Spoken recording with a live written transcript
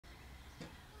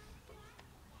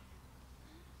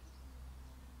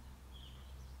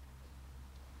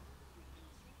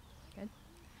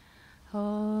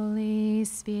Holy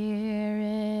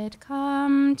Spirit,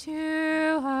 come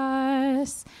to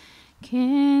us,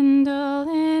 kindle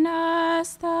in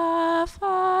us the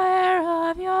fire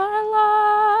of your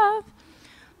love.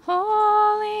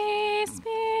 Holy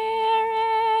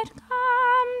Spirit,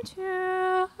 come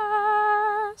to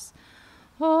us.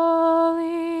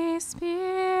 Holy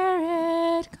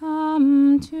Spirit,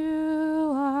 come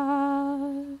to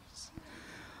us.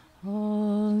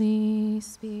 Holy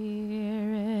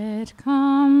Spirit,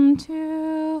 come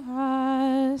to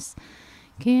us.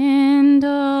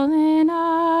 Kindle in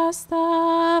us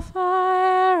the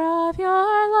fire of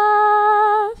your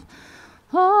love.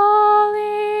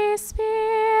 Holy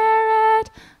Spirit,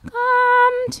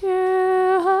 come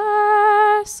to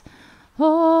us.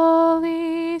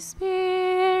 Holy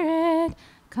Spirit,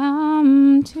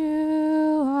 come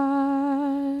to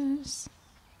us.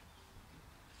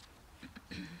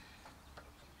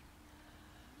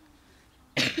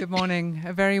 Good morning.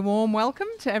 A very warm welcome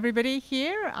to everybody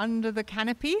here under the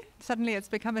canopy. Suddenly it's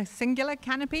become a singular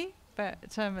canopy, but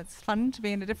it's fun to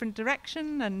be in a different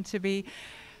direction and to be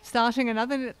starting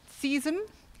another season.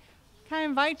 Can I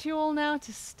invite you all now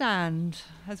to stand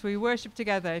as we worship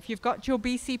together? If you've got your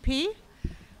BCP,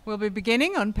 we'll be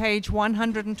beginning on page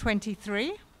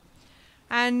 123.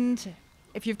 And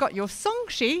if you've got your song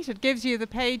sheet, it gives you the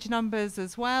page numbers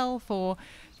as well for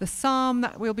the psalm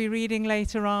that we'll be reading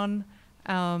later on.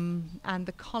 And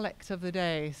the collect of the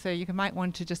day. So you might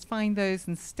want to just find those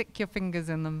and stick your fingers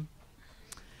in them.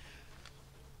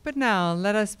 But now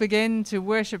let us begin to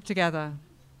worship together.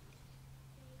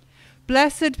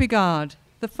 Blessed be God,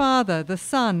 the Father, the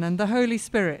Son, and the Holy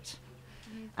Spirit.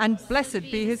 And blessed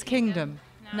be his kingdom,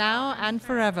 now and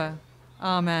forever.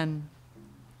 Amen.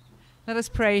 Let us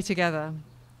pray together.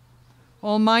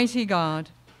 Almighty God,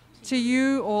 to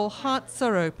you all hearts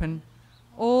are open,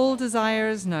 all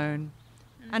desires known,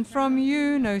 and from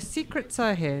you no secrets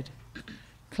are hid.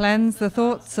 Cleanse the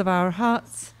thoughts of our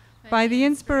hearts by the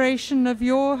inspiration of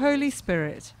your Holy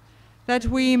Spirit, that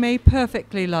we may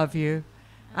perfectly love you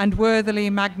and worthily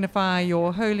magnify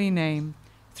your holy name,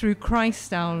 through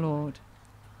Christ our Lord.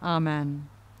 Amen.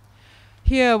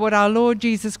 Hear what our Lord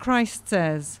Jesus Christ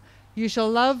says: you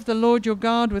shall love the Lord your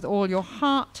God with all your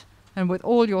heart, and with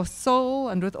all your soul,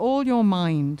 and with all your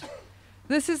mind.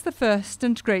 This is the first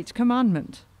and great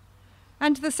commandment.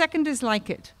 And the second is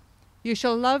like it: you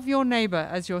shall love your neighbor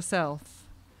as yourself.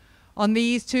 On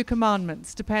these two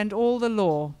commandments depend all the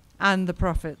law and the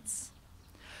prophets.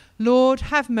 Lord,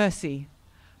 have mercy.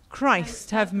 Christ,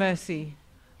 have mercy.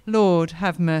 Lord,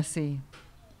 have mercy.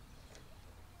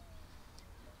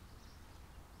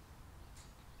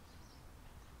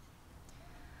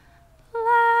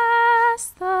 Bless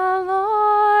the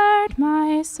Lord,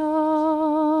 my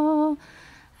soul,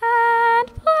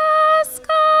 and bless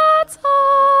God's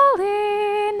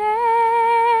holy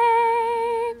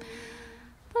name.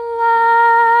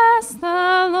 Bless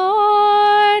the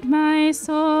Lord, my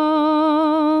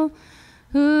soul,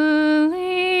 who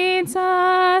leads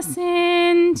us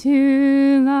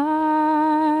into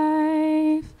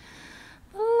life.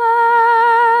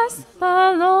 Bless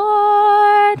the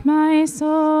Lord, my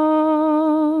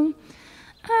soul,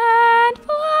 and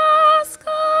bless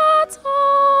God's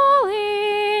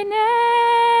holy name.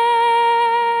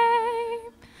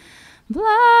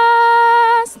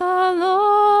 Bless the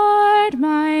Lord,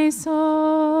 my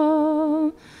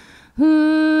soul,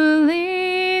 who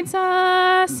leads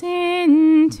us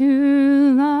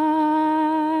into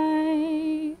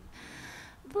life.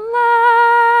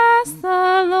 Bless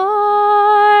the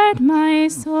Lord, my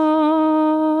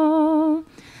soul,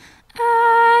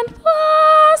 and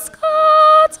bless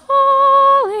God's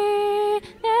holy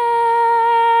name.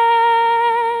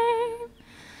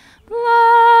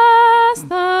 Bless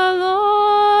the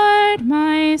Lord,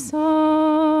 my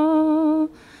soul,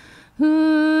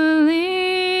 who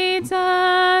leads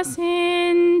us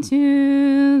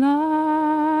into life.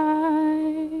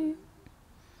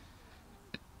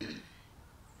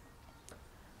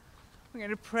 We're going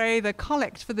to pray the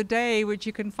collect for the day, which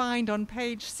you can find on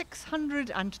page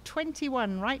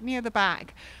 621, right near the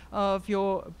back of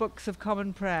your books of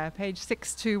common prayer, page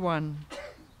 621.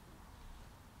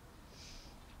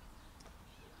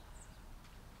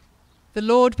 The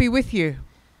Lord be with you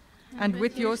and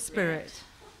with your spirit.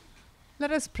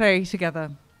 Let us pray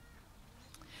together.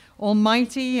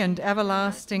 Almighty and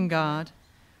everlasting God,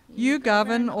 you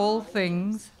govern all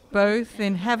things, both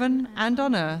in heaven and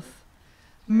on earth.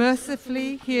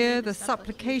 Mercifully hear the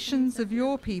supplications of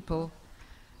your people,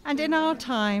 and in our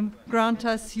time grant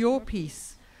us your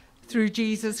peace, through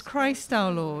Jesus Christ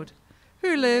our Lord,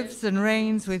 who lives and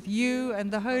reigns with you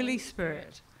and the Holy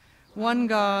Spirit, one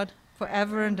God,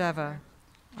 forever and ever.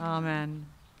 Amen.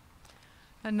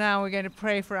 And now we're going to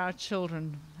pray for our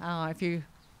children. If you've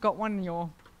got one in your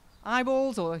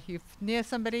eyeballs or if you're near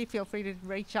somebody, feel free to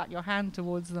reach out your hand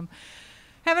towards them.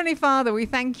 Heavenly Father, we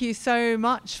thank you so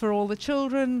much for all the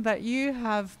children that you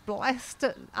have blessed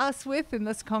us with in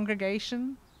this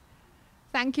congregation.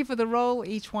 Thank you for the role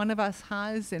each one of us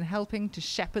has in helping to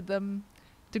shepherd them,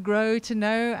 to grow to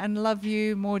know and love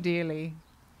you more dearly.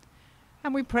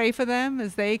 And we pray for them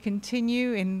as they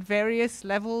continue in various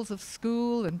levels of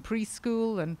school and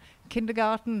preschool and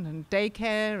kindergarten and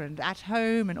daycare and at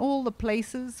home and all the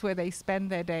places where they spend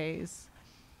their days.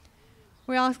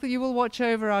 We ask that you will watch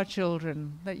over our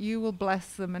children, that you will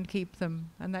bless them and keep them,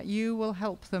 and that you will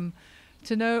help them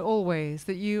to know always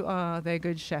that you are their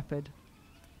good shepherd.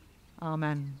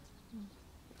 Amen.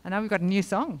 And now we've got a new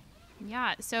song.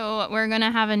 Yeah, so we're going to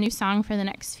have a new song for the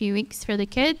next few weeks for the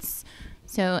kids.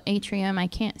 So, Atrium, I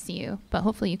can't see you, but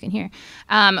hopefully you can hear.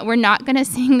 We're not going to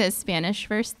sing the Spanish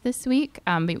verse this week,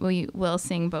 but we will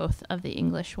sing both of the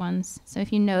English ones. So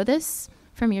if you know this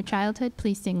from your childhood,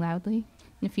 please sing loudly.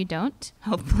 And if you don't,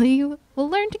 hopefully we'll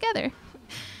learn together.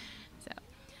 So,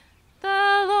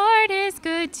 the Lord is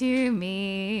good to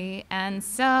me, and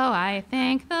so I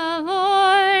thank the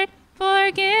Lord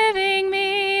for giving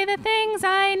me the things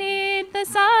I need, the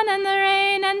sun and the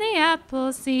rain and the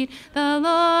apple seed. The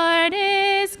Lord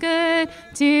is good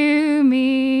to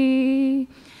me.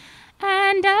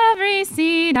 And every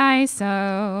seed I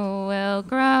sow will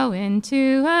grow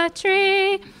into a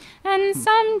tree, and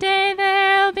someday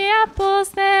there'll be apples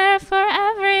there for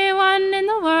everyone in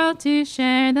the world to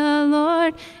share. The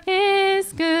Lord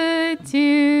is good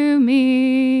to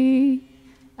me.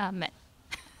 Amen.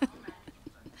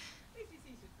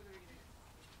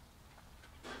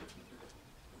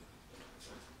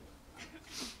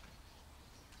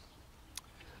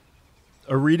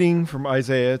 A reading from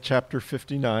Isaiah chapter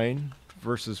 59,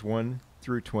 verses 1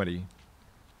 through 20.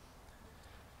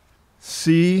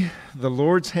 See, the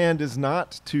Lord's hand is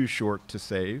not too short to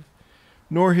save,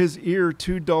 nor his ear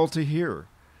too dull to hear.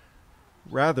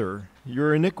 Rather,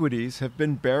 your iniquities have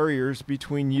been barriers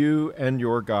between you and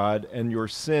your God, and your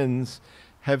sins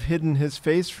have hidden his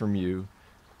face from you,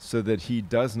 so that he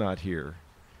does not hear.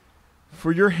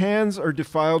 For your hands are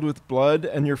defiled with blood,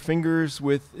 and your fingers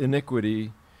with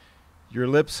iniquity. Your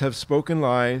lips have spoken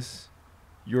lies,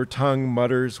 your tongue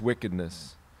mutters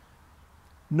wickedness.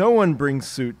 No one brings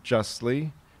suit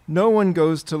justly, no one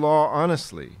goes to law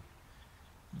honestly.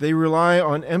 They rely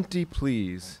on empty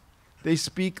pleas, they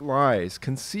speak lies,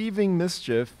 conceiving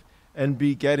mischief and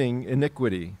begetting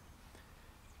iniquity.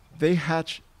 They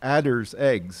hatch adders'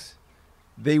 eggs,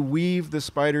 they weave the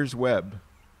spider's web.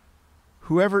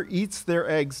 Whoever eats their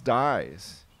eggs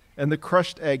dies, and the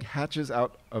crushed egg hatches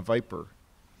out a viper.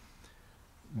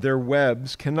 Their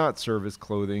webs cannot serve as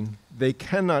clothing. They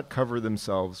cannot cover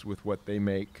themselves with what they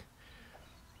make.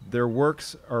 Their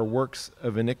works are works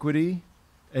of iniquity,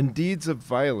 and deeds of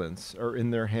violence are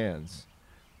in their hands.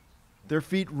 Their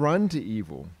feet run to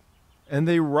evil, and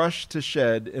they rush to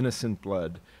shed innocent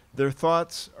blood. Their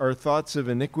thoughts are thoughts of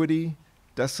iniquity.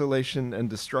 Desolation and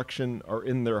destruction are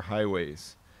in their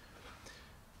highways.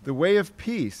 The way of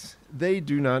peace they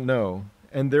do not know,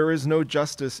 and there is no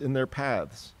justice in their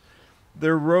paths.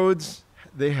 Their roads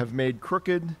they have made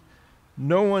crooked.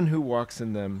 No one who walks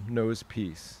in them knows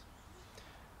peace.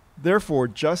 Therefore,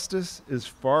 justice is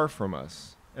far from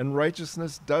us, and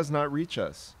righteousness does not reach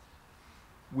us.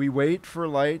 We wait for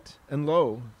light, and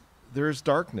lo, there is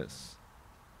darkness,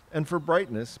 and for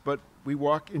brightness, but we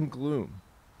walk in gloom.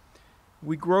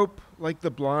 We grope like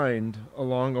the blind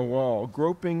along a wall,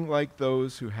 groping like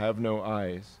those who have no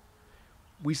eyes.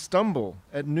 We stumble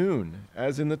at noon,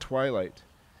 as in the twilight,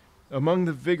 among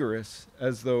the vigorous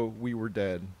as though we were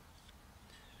dead.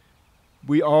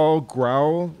 We all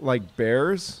growl like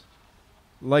bears,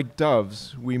 like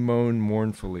doves we moan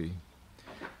mournfully.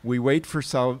 We wait for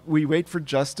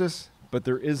justice, but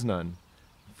there is none,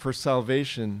 for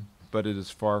salvation, but it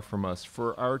is far from us.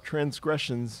 For our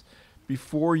transgressions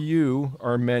before you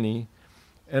are many,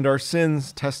 and our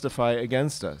sins testify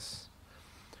against us.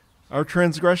 Our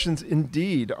transgressions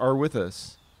indeed are with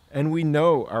us, and we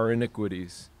know our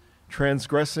iniquities,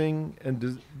 transgressing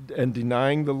and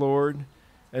denying the Lord,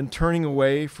 and turning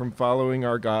away from following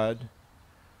our God,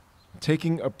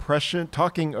 talking oppression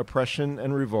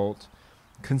and revolt,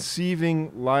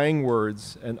 conceiving lying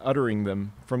words and uttering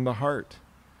them from the heart.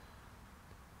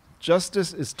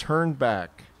 Justice is turned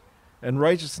back, and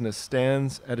righteousness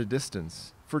stands at a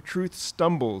distance, for truth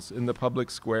stumbles in the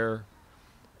public square,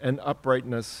 and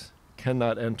uprightness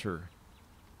cannot enter.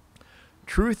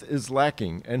 Truth is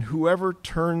lacking, and whoever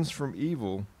turns from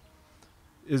evil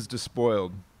is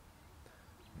despoiled.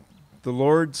 The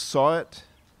Lord saw it,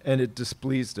 and it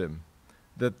displeased him,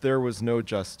 that there was no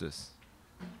justice.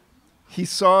 He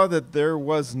saw that there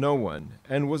was no one,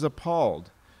 and was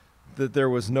appalled that there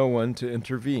was no one to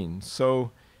intervene.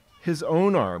 So his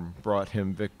own arm brought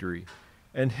him victory,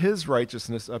 and his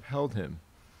righteousness upheld him.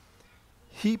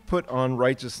 He put on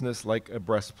righteousness like a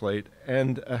breastplate,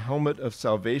 and a helmet of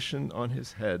salvation on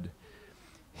his head.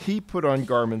 He put on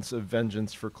garments of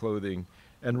vengeance for clothing,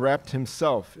 and wrapped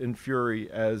himself in fury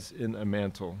as in a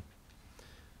mantle.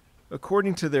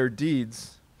 According to their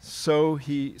deeds, so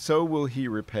will he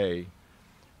repay.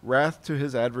 Wrath to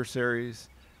his adversaries,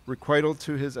 requital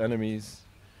to his enemies.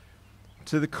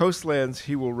 To the coastlands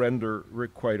he will render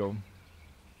requital.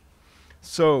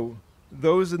 So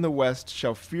those in the west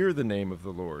shall fear the name of the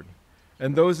Lord,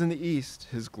 and those in the east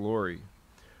his glory.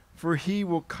 For he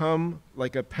will come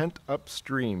like a pent-up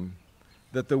stream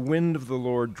that the wind of the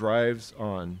Lord drives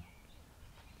on.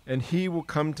 And he will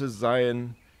come to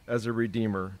Zion as a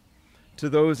redeemer, to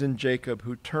those in Jacob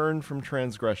who turn from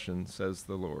transgression, says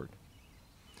the Lord.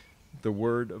 The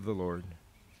word of the Lord.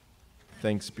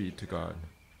 Thanks be to God.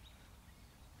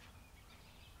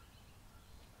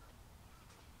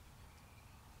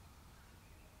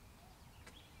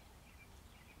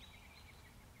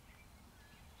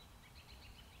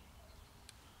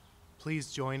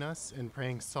 Please join us in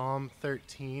praying Psalm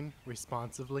 13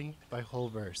 responsively by whole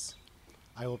verse.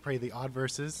 I will pray the odd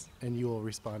verses, and you will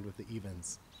respond with the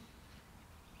evens.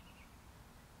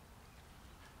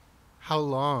 How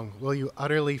long will you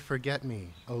utterly forget me,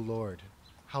 O Lord?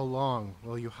 How long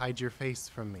will you hide your face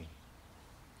from me?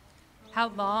 How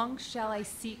long shall I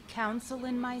seek counsel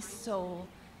in my soul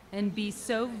and be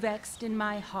so vexed in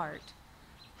my heart?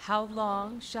 How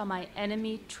long shall my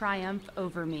enemy triumph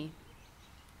over me?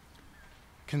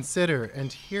 Consider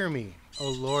and hear me, O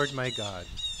Lord my God.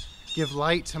 Give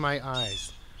light to my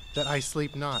eyes, that I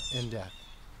sleep not in death.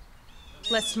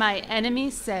 Lest my enemy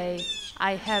say,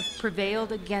 I have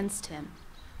prevailed against him.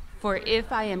 For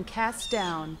if I am cast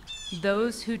down,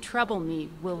 those who trouble me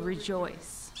will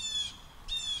rejoice.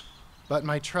 But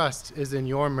my trust is in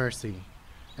your mercy,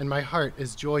 and my heart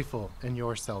is joyful in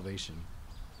your salvation.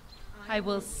 I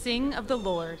will sing of the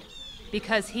Lord,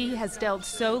 because he has dealt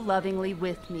so lovingly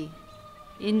with me.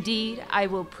 Indeed, I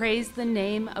will praise the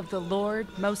name of the Lord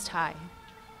Most High.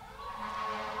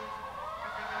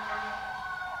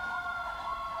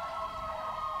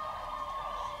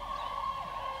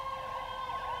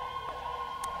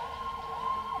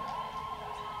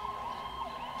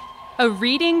 A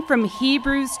reading from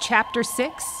Hebrews chapter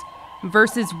 6,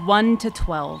 verses 1 to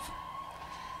 12.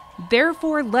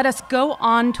 Therefore, let us go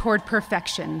on toward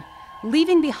perfection,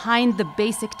 leaving behind the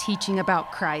basic teaching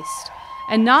about Christ,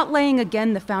 and not laying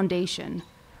again the foundation,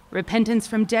 repentance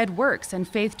from dead works and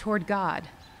faith toward God,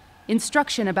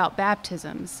 instruction about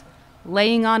baptisms,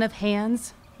 laying on of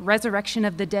hands, resurrection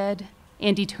of the dead,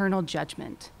 and eternal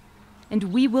judgment. And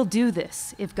we will do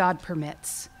this if God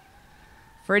permits.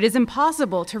 For it is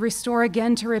impossible to restore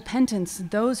again to repentance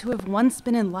those who have once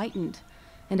been enlightened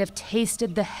and have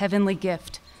tasted the heavenly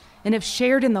gift and have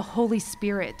shared in the Holy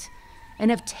Spirit and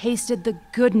have tasted the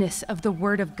goodness of the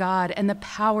Word of God and the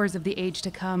powers of the age to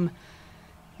come,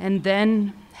 and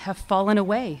then have fallen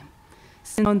away,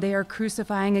 since they are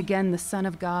crucifying again the Son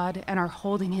of God and are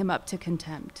holding him up to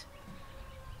contempt.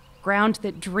 Ground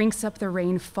that drinks up the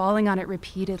rain falling on it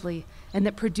repeatedly and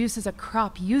that produces a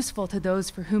crop useful to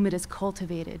those for whom it is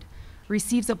cultivated,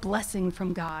 receives a blessing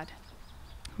from God.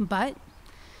 But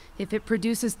if it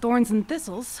produces thorns and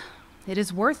thistles, it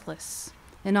is worthless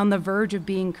and on the verge of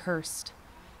being cursed.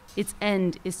 Its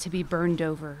end is to be burned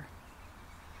over.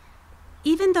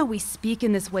 Even though we speak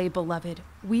in this way, beloved,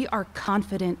 we are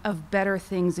confident of better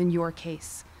things in your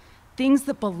case, things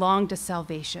that belong to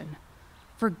salvation.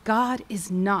 For God is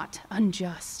not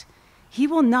unjust. He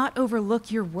will not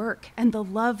overlook your work and the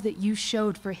love that you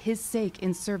showed for his sake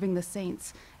in serving the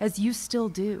saints, as you still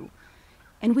do.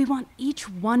 And we want each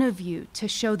one of you to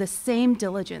show the same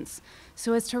diligence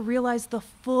so as to realize the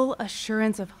full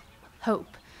assurance of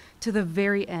hope to the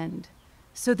very end,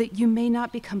 so that you may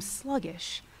not become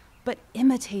sluggish, but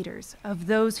imitators of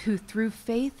those who through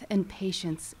faith and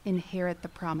patience inherit the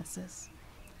promises.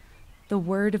 The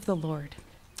word of the Lord.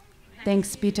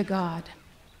 Thanks be to God.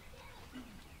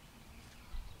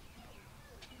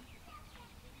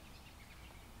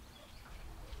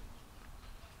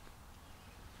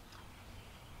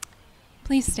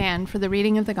 Please stand for the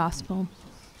reading of the gospel.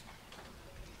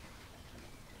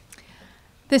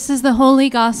 This is the holy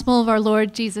gospel of our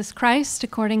Lord Jesus Christ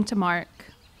according to Mark.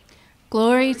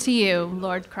 Glory to you,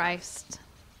 Lord Christ.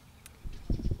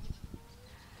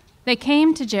 They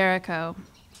came to Jericho.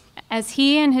 As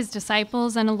he and his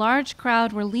disciples and a large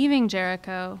crowd were leaving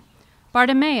Jericho,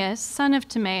 Bartimaeus, son of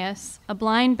Timaeus, a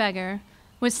blind beggar,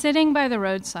 was sitting by the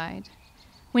roadside.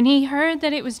 When he heard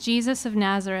that it was Jesus of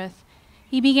Nazareth,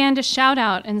 he began to shout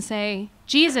out and say,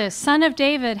 "Jesus, Son of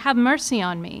David, have mercy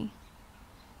on me."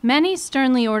 Many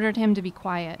sternly ordered him to be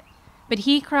quiet, but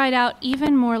he cried out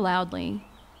even more loudly,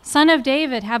 "Son of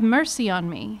David, have mercy on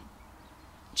me."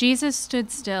 Jesus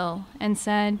stood still and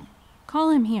said, "Call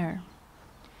him here."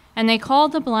 And they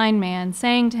called the blind man,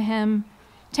 saying to him,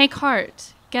 "Take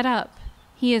heart, get up,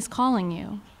 he is calling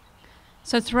you."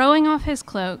 So throwing off his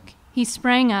cloak, he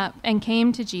sprang up and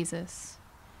came to Jesus.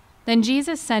 Then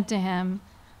Jesus said to him,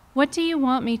 "What do you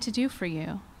want me to do for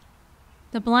you?"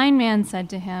 The blind man said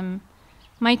to him,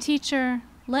 "My teacher,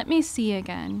 let me see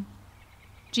again."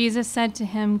 Jesus said to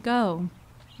him, "Go,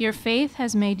 your faith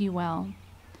has made you well."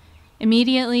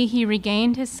 Immediately he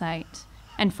regained his sight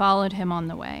and followed him on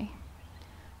the way.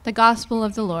 The Gospel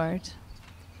of the Lord.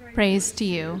 Praise to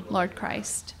you, Lord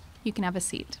Christ. You can have a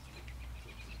seat.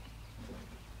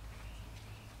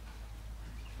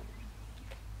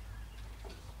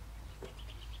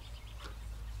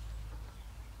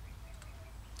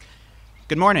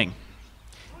 Good morning.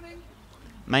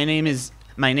 My name is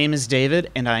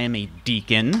David, and I am a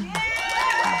deacon.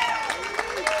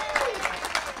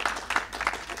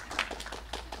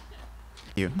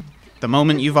 The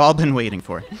moment you've all been waiting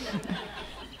for.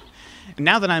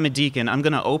 Now that I'm a deacon, I'm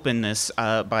going to open this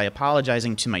by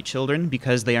apologizing to my children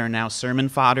because they are now sermon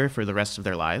fodder for the rest of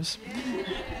their lives.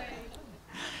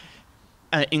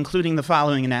 Including the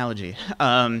following analogy.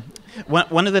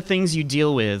 One of the things you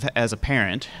deal with as a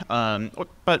parent,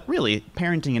 but really,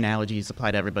 parenting analogies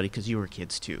apply to everybody because you were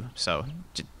kids too, so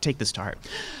take this to heart.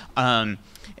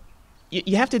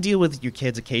 You have to deal with your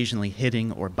kids occasionally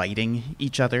hitting or biting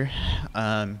each other.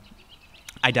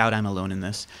 I doubt I'm alone in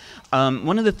this.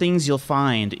 One of the things you'll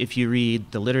find if you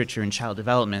read the literature in child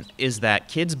development is that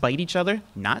kids bite each other,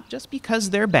 not just because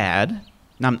they're bad.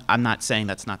 Now, I'm not saying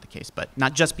that's not the case, but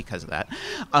not just because of that,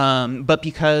 but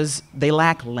because they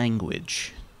lack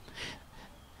language.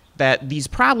 That these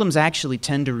problems actually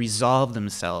tend to resolve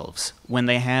themselves when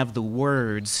they have the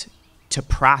words to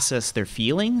process their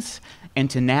feelings and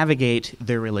to navigate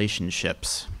their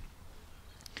relationships.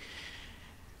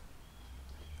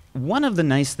 One of the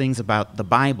nice things about the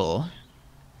Bible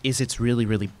is it's really,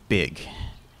 really big,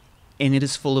 and it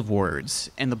is full of words.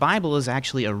 And the Bible is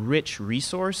actually a rich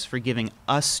resource for giving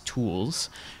us tools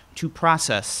to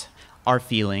process our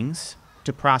feelings,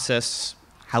 to process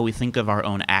how we think of our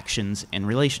own actions and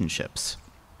relationships.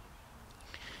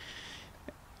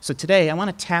 So today, I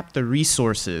want to tap the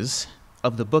resources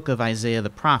of the book of Isaiah the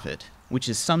prophet, which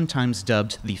is sometimes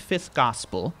dubbed the fifth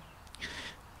gospel,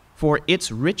 for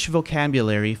its rich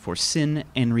vocabulary for sin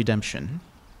and redemption.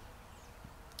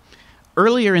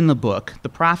 Earlier in the book, the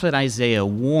prophet Isaiah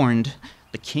warned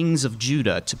the kings of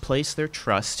Judah to place their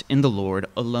trust in the Lord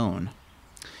alone,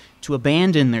 to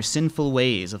abandon their sinful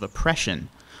ways of oppression,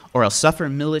 or else suffer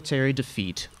military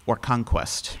defeat or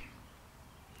conquest.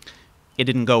 It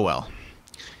didn't go well.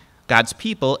 God's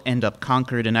people end up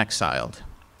conquered and exiled.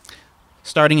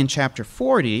 Starting in chapter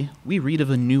 40, we read of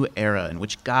a new era in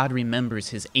which God remembers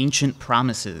his ancient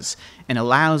promises and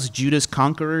allows Judah's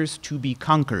conquerors to be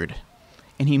conquered.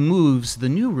 And he moves the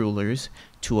new rulers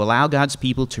to allow God's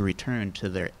people to return to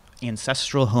their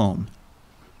ancestral home.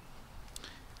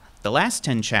 The last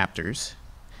 10 chapters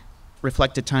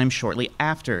reflect a time shortly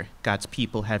after God's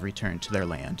people have returned to their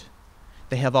land.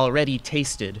 They have already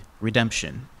tasted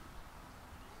redemption.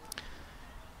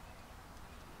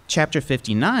 Chapter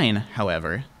 59,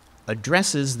 however,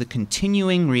 addresses the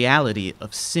continuing reality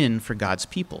of sin for God's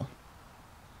people.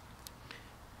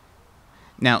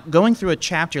 Now, going through a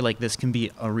chapter like this can be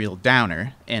a real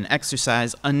downer, an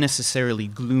exercise unnecessarily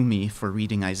gloomy for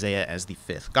reading Isaiah as the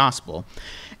fifth gospel,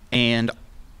 and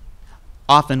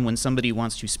often when somebody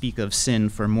wants to speak of sin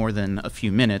for more than a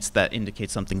few minutes, that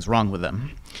indicates something's wrong with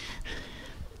them.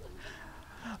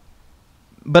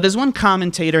 But as one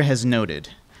commentator has noted,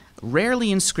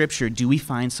 rarely in Scripture do we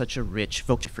find such a rich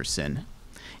vocabulary for sin.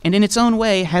 And in its own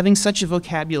way, having such a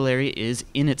vocabulary is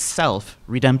in itself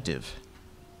redemptive.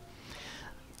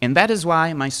 And that is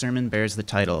why my sermon bears the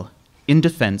title, In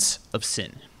Defense of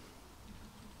Sin.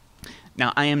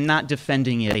 Now, I am not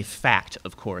defending it a fact,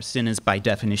 of course. Sin is by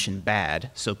definition bad,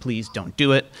 so please don't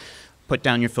do it. Put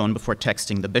down your phone before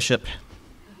texting the bishop.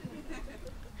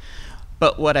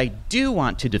 But what I do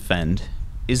want to defend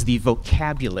is the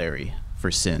vocabulary for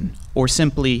sin, or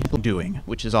simply doing,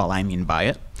 which is all I mean by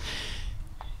it.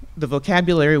 The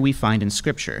vocabulary we find in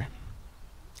Scripture.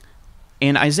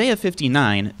 In Isaiah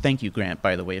 59, thank you, Grant,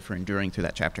 by the way, for enduring through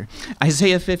that chapter.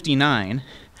 Isaiah 59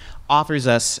 offers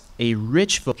us a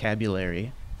rich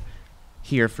vocabulary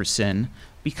here for sin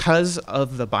because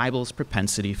of the Bible's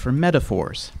propensity for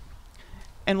metaphors.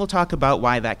 And we'll talk about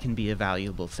why that can be a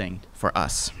valuable thing for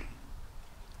us.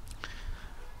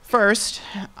 First,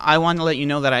 I want to let you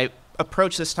know that I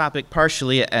approach this topic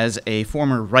partially as a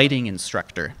former writing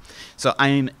instructor. So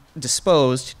I'm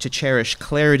disposed to cherish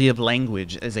clarity of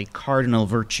language as a cardinal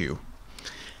virtue.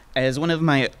 As one of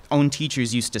my own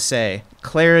teachers used to say,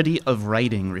 clarity of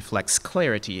writing reflects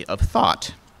clarity of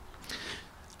thought.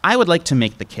 I would like to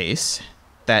make the case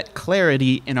that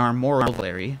clarity in our moral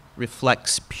vocabulary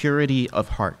reflects purity of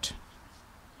heart.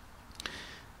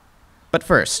 But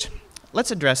first,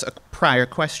 let's address a prior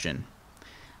question.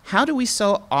 How do we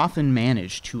so often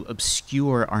manage to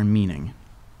obscure our meaning?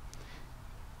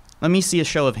 Let me see a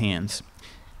show of hands.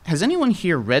 Has anyone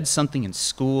here read something in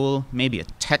school, maybe a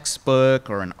textbook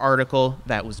or an article,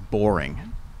 that was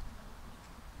boring?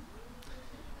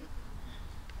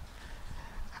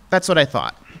 That's what I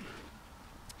thought.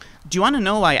 Do you want to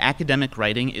know why academic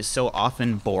writing is so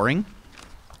often boring?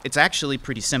 It's actually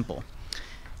pretty simple.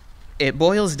 It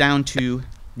boils down to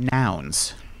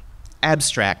nouns,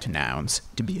 abstract nouns,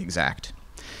 to be exact.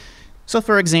 So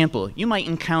for example, you might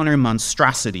encounter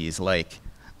monstrosities like,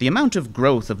 the amount of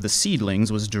growth of the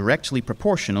seedlings was directly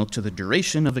proportional to the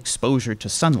duration of exposure to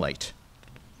sunlight.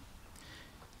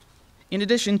 In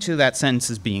addition to that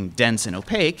sentence as being dense and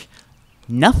opaque,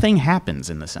 nothing happens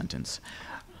in the sentence.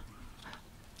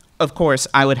 Of course,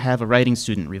 I would have a writing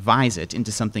student revise it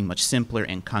into something much simpler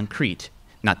and concrete,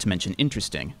 not to mention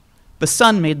interesting. The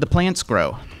sun made the plants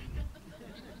grow.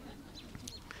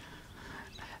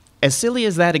 As silly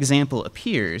as that example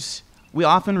appears, we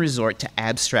often resort to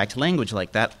abstract language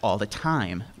like that all the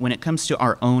time when it comes to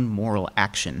our own moral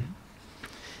action.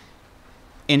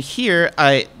 And here,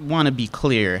 I want to be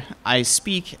clear. I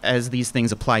speak as these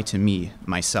things apply to me,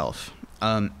 myself.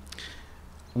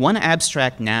 One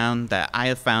abstract noun that I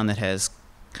have found that has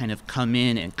kind of come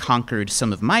in and conquered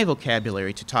some of my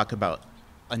vocabulary to talk about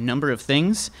a number of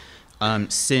things,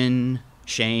 sin,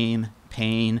 shame,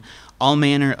 pain, all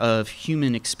manner of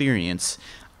human experience.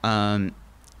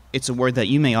 It's a word that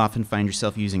you may often find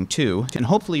yourself using too, and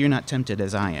hopefully you're not tempted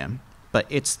as I am, but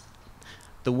it's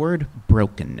the word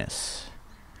brokenness.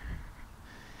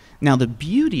 Now, the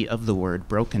beauty of the word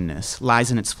brokenness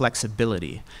lies in its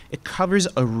flexibility. It covers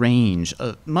a range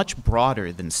much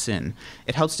broader than sin.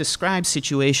 It helps describe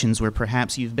situations where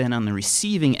perhaps you've been on the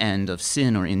receiving end of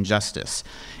sin or injustice.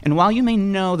 And while you may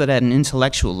know that at an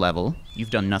intellectual level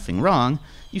you've done nothing wrong,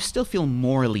 you still feel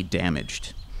morally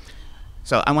damaged.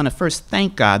 So I want to first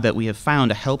thank God that we have found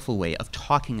a helpful way of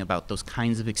talking about those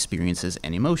kinds of experiences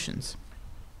and emotions.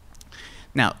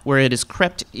 Now, where it has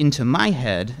crept into my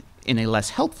head in a less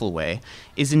helpful way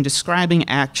is in describing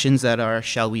actions that are,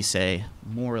 shall we say,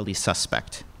 morally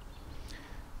suspect.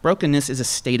 Brokenness is a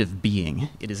state of being.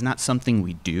 It is not something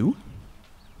we do.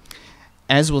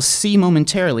 As we'll see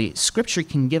momentarily, Scripture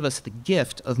can give us the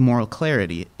gift of moral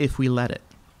clarity if we let it.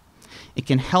 It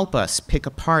can help us pick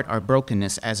apart our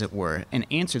brokenness, as it were, and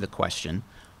answer the question,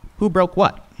 who broke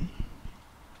what?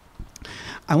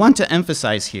 I want to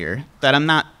emphasize here that I'm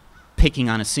not picking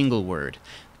on a single word.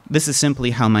 This is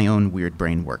simply how my own weird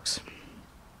brain works.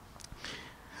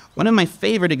 One of my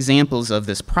favorite examples of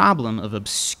this problem of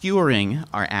obscuring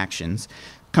our actions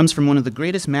comes from one of the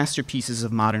greatest masterpieces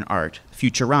of modern art,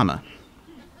 Futurama.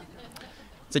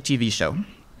 It's a TV show.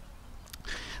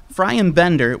 Fry and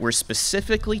Bender were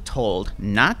specifically told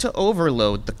not to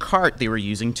overload the cart they were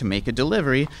using to make a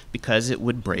delivery because it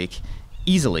would break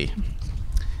easily.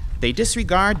 They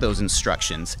disregard those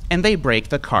instructions, and they break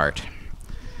the cart.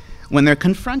 When they're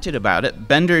confronted about it,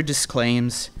 Bender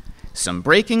disclaims, "Some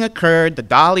breaking occurred, the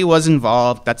dolly was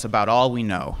involved, that's about all we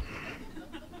know."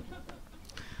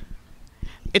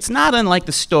 It's not unlike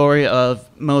the story of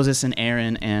Moses and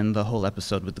Aaron and the whole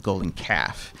episode with the golden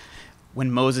calf. When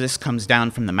Moses comes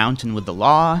down from the mountain with the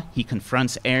law, he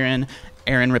confronts Aaron.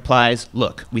 Aaron replies,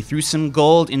 "Look, we threw some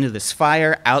gold into this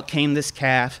fire, out came this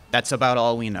calf, that's about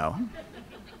all we know."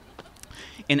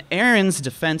 In Aaron's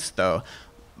defense, though,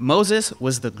 Moses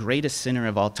was the greatest sinner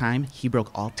of all time. He broke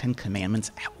all 10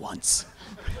 commandments at once.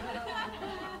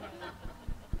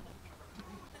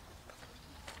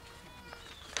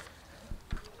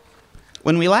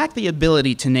 When we lack the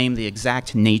ability to name the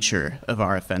exact nature of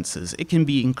our offenses, it can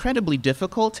be incredibly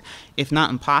difficult, if not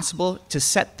impossible, to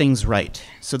set things right.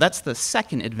 So that's the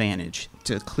second advantage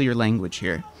to clear language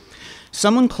here.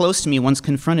 Someone close to me once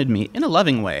confronted me, in a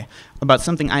loving way, about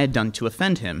something I had done to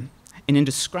offend him. And in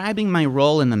describing my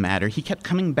role in the matter, he kept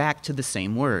coming back to the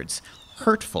same words,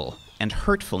 hurtful and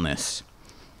hurtfulness.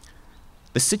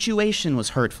 The situation was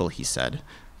hurtful, he said,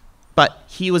 but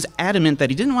he was adamant that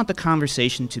he didn't want the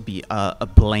conversation to be a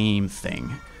blame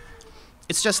thing.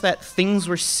 It's just that things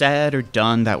were said or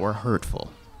done that were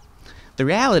hurtful. The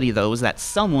reality, though, was that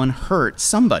someone hurt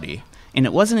somebody, and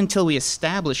it wasn't until we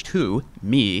established who,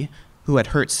 me, who had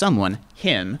hurt someone,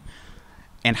 him,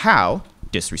 and how,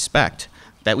 disrespect,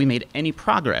 that we made any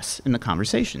progress in the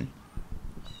conversation.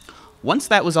 Once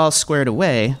that was all squared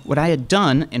away, what I had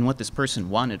done and what this person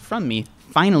wanted from me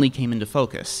finally came into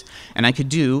focus, and I could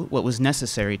do what was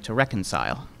necessary to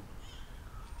reconcile.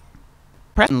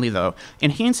 Presently, though,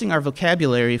 enhancing our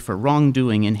vocabulary for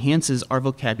wrongdoing enhances our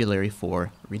vocabulary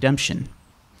for redemption.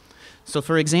 So,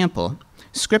 for example,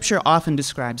 Scripture often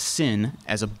describes sin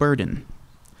as a burden.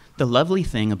 The lovely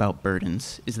thing about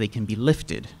burdens is they can be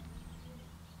lifted.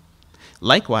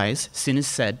 Likewise, sin is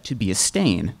said to be a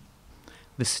stain.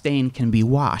 The stain can be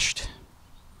washed.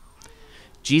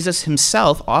 Jesus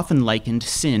himself often likened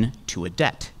sin to a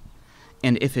debt.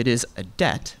 And if it is a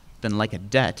debt, then like a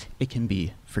debt, it can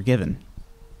be forgiven.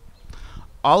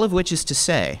 All of which is to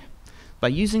say, by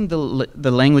using the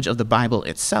language of the Bible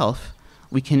itself,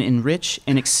 we can enrich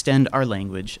and extend our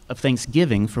language of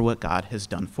thanksgiving for what God has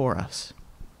done for us.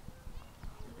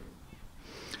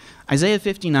 Isaiah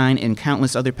 59 and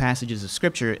countless other passages of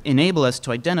Scripture enable us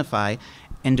to identify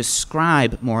and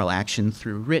describe moral action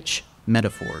through rich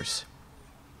metaphors.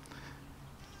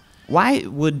 Why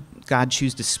would God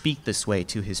choose to speak this way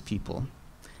to his people?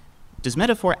 Does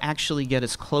metaphor actually get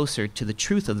us closer to the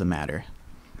truth of the matter?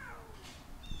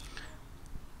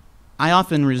 I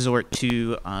often resort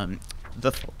to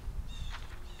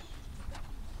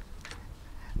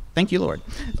Thank you, Lord.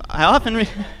 I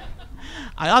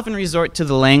often resort to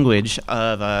the language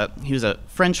of, he was a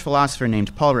French philosopher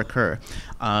named Paul Ricoeur,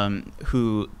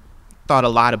 who thought a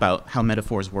lot about how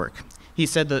metaphors work. He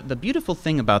said that the beautiful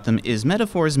thing about them is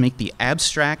metaphors make the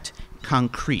abstract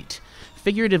concrete.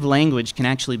 Figurative language can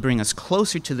actually bring us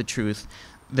closer to the truth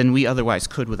than we otherwise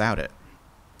could without it.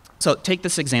 So take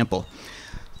this example.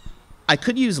 I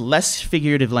could use less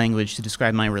figurative language to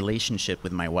describe my relationship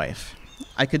with my wife.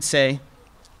 I could say,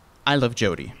 I love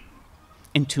Jody.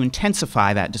 And to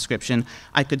intensify that description,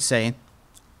 I could say,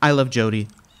 I love Jody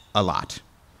a lot.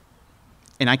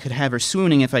 And I could have her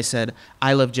swooning if I said,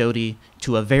 I love Jody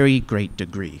to a very great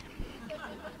degree.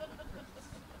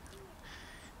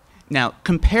 Now,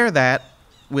 compare that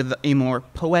with a more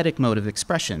poetic mode of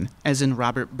expression, as in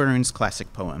Robert Burns'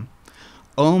 classic poem.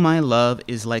 Oh, my love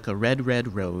is like a red,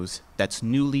 red rose that's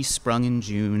newly sprung in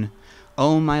June.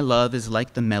 Oh, my love is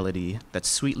like the melody that's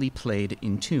sweetly played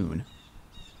in tune.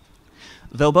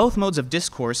 Though both modes of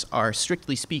discourse are,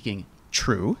 strictly speaking,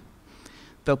 true,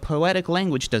 the poetic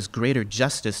language does greater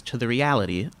justice to the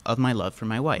reality of my love for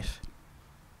my wife.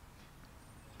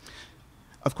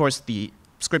 Of course, the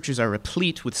Scriptures are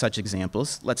replete with such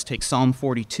examples. Let's take Psalm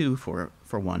 42 for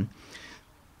one.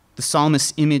 The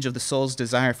psalmist's image of the soul's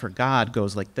desire for God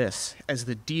goes like this: as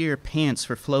the deer pants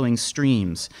for flowing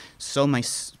streams, so my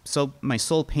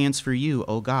soul pants for you,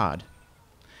 O God.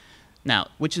 Now,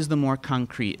 which is the more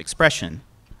concrete expression?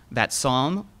 That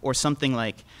psalm, or something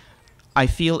like, I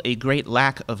feel a great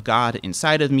lack of God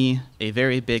inside of me, a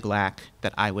very big lack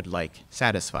that I would like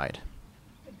satisfied.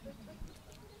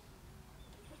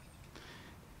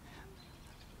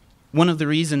 One of the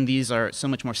reasons these are so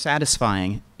much more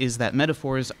satisfying is that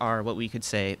metaphors are what we could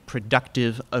say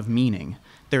productive of meaning.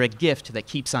 They're a gift that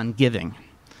keeps on giving.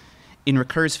 In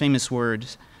Ricoeur's famous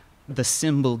words, the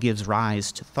symbol gives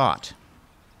rise to thought.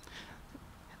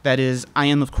 That is, I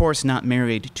am of course not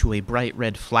married to a bright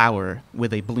red flower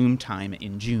with a bloom time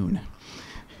in June.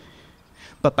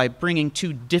 But by bringing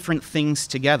two different things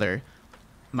together,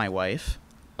 my wife,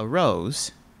 a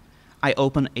rose, I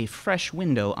open a fresh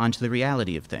window onto the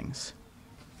reality of things.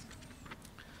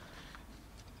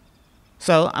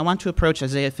 So I want to approach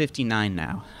Isaiah 59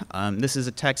 now. This is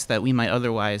a text that we might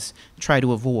otherwise try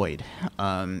to avoid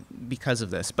because of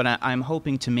this, but I'm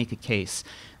hoping to make a case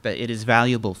that it is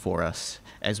valuable for us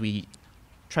as we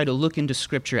try to look into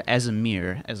Scripture as a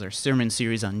mirror, as our sermon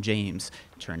series on James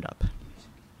turned up.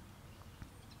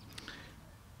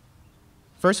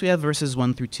 First, we have verses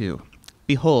 1 through 2.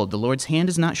 Behold, the Lord's hand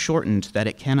is not shortened that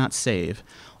it cannot save,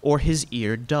 or his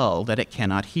ear dull that it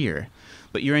cannot hear.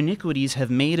 But your iniquities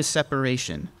have made a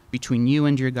separation between you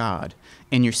and your God,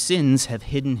 and your sins have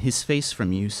hidden his face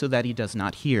from you so that he does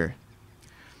not hear.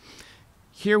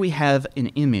 Here we have an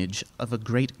image of a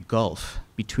great gulf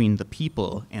between the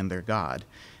people and their God,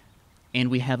 and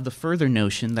we have the further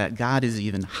notion that God is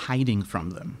even hiding from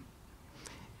them.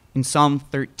 In Psalm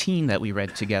 13 that we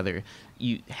read together,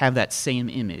 you have that same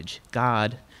image,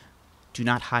 God do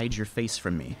not hide your face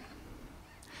from me.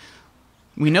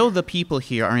 We know the people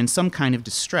here are in some kind of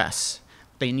distress.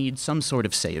 They need some sort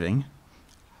of saving.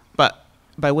 But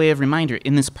by way of reminder,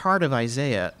 in this part of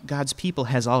Isaiah, God's people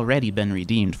has already been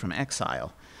redeemed from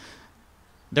exile.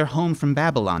 They're home from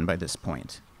Babylon by this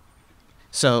point.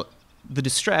 So the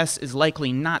distress is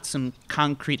likely not some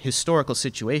concrete historical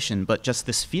situation, but just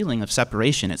this feeling of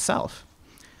separation itself.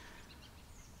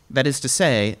 That is to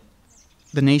say,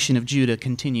 the nation of Judah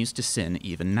continues to sin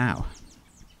even now.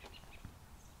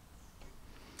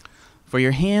 For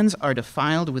your hands are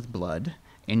defiled with blood,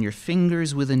 and your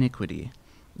fingers with iniquity.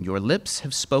 Your lips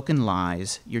have spoken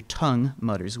lies, your tongue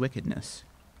mutters wickedness.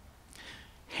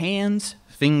 Hands,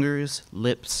 fingers,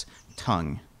 lips,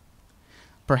 tongue.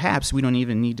 Perhaps we don't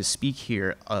even need to speak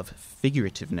here of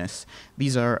figurativeness.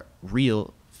 These are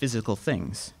real physical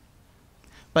things.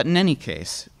 But in any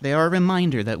case, they are a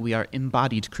reminder that we are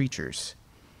embodied creatures.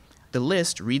 The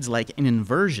list reads like an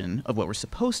inversion of what we're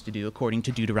supposed to do according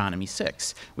to Deuteronomy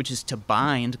 6, which is to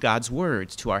bind God's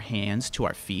words to our hands, to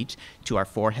our feet, to our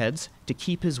foreheads, to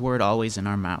keep his word always in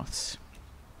our mouths.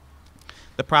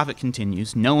 The prophet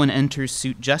continues, no one enters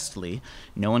suit justly,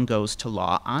 no one goes to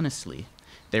law honestly.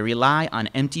 They rely on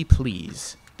empty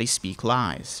pleas, they speak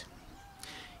lies.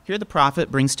 Here the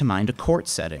prophet brings to mind a court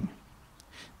setting.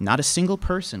 Not a single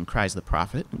person, cries the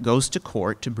prophet, goes to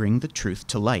court to bring the truth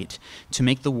to light, to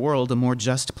make the world a more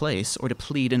just place, or to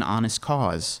plead an honest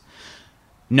cause.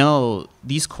 No,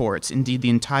 these courts, indeed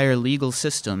the entire legal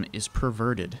system, is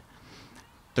perverted.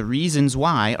 The reasons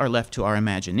why are left to our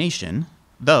imagination,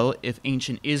 though if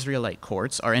ancient Israelite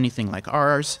courts are anything like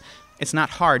ours, it's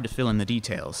not hard to fill in the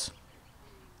details.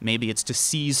 Maybe it's to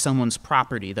seize someone's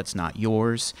property that's not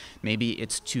yours. Maybe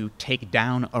it's to take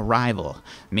down a rival.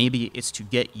 Maybe it's to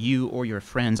get you or your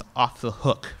friends off the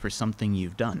hook for something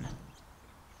you've done.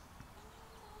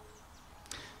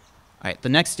 All right, the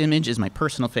next image is my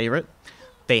personal favorite.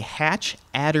 They hatch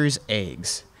adder's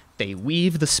eggs. They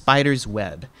weave the spider's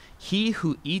web. He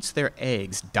who eats their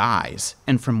eggs dies,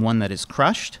 and from one that is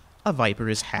crushed, a viper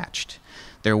is hatched.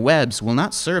 Their webs will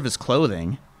not serve as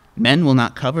clothing. Men will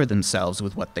not cover themselves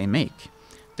with what they make.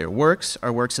 Their works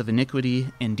are works of iniquity,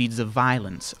 and deeds of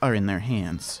violence are in their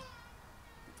hands.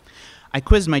 I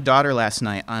quizzed my daughter last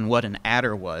night on what an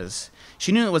adder was.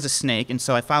 She knew it was a snake, and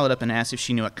so I followed up and asked if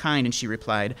she knew what kind, and she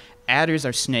replied, adders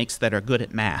are snakes that are good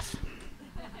at math.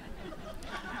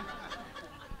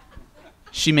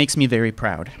 She makes me very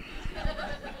proud.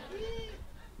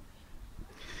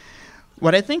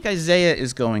 What I think Isaiah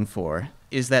is going for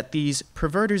is that these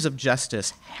perverters of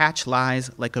justice hatch lies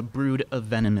like a brood of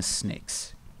venomous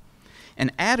snakes.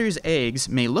 An adder's eggs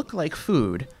may look like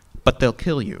food, but they'll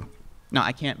kill you. Now,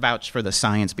 I can't vouch for the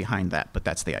science behind that, but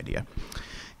that's the idea.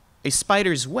 A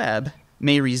spider's web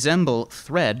may resemble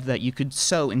thread that you could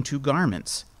sew into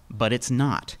garments, but it's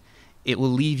not. It will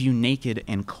leave you naked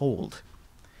and cold.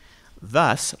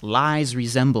 Thus, lies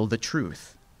resemble the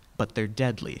truth, but they're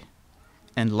deadly.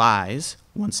 And lies,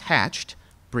 once hatched,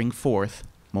 bring forth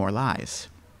more lies.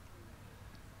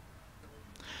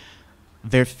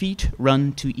 Their feet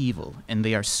run to evil, and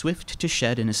they are swift to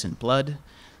shed innocent blood.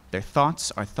 Their thoughts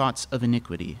are thoughts of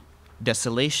iniquity.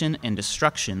 Desolation and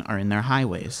destruction are in their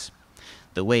highways.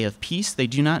 The way of peace they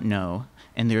do not know,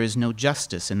 and there is no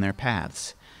justice in their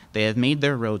paths. They have made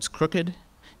their roads crooked.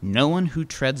 No one who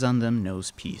treads on them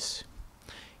knows peace.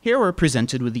 Here we're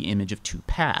presented with the image of two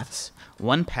paths.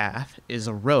 One path is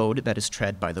a road that is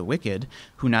tread by the wicked,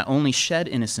 who not only shed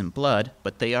innocent blood,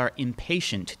 but they are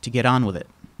impatient to get on with it.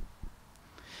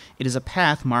 It is a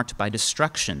path marked by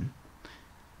destruction.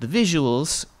 The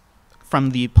visuals from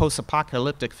the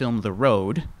post-apocalyptic film The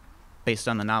Road, based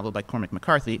on the novel by Cormac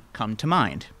McCarthy, come to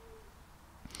mind.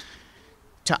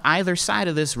 To either side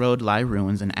of this road lie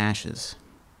ruins and ashes.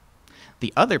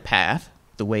 The other path,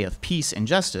 the way of peace and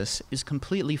justice, is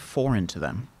completely foreign to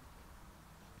them.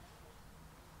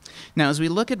 Now, as we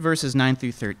look at verses 9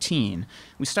 through 13,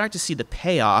 we start to see the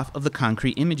payoff of the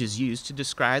concrete images used to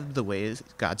describe the ways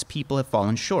God's people have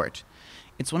fallen short.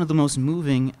 It's one of the most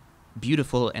moving,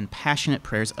 beautiful, and passionate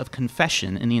prayers of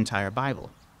confession in the entire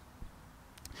Bible.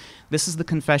 This is the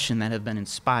confession that have been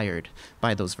inspired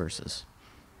by those verses.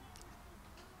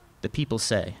 The people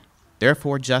say,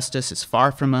 "Therefore justice is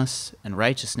far from us, and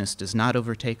righteousness does not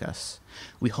overtake us.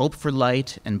 We hope for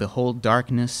light and behold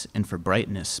darkness, and for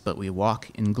brightness, but we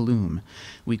walk in gloom.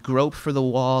 We grope for the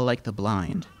wall like the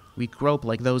blind. We grope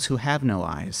like those who have no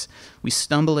eyes. We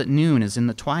stumble at noon as in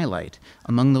the twilight.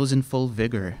 Among those in full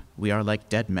vigor, we are like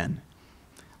dead men.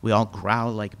 We all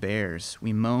growl like bears.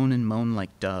 We moan and moan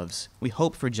like doves. We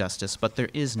hope for justice, but there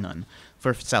is none.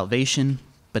 For salvation,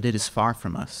 but it is far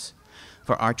from us.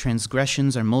 For our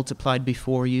transgressions are multiplied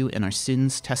before you, and our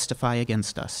sins testify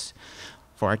against us.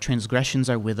 For our transgressions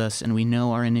are with us, and we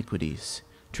know our iniquities,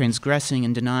 transgressing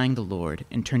and denying the Lord,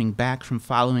 and turning back from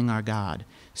following our God,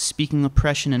 speaking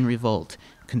oppression and revolt,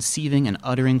 conceiving and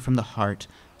uttering from the heart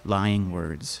lying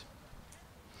words.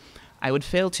 I would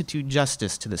fail to do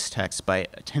justice to this text by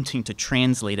attempting to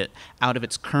translate it out of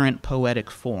its current poetic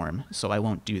form, so I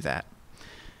won't do that.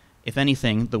 If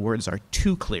anything, the words are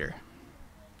too clear.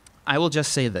 I will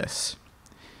just say this.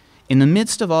 In the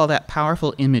midst of all that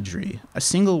powerful imagery, a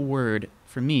single word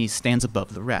for me stands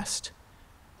above the rest.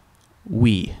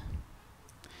 We.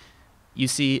 You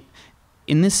see,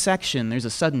 in this section, there's a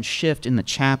sudden shift in the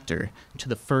chapter to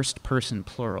the first person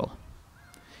plural.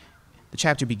 The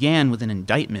chapter began with an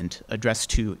indictment addressed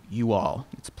to you all.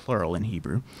 It's plural in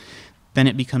Hebrew. Then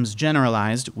it becomes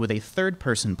generalized with a third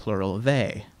person plural,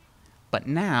 they. But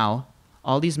now,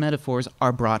 all these metaphors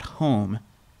are brought home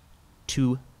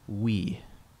to we,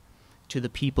 to the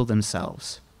people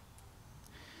themselves.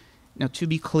 Now, to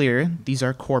be clear, these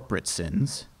are corporate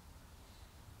sins.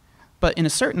 But in a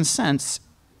certain sense,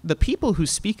 the people who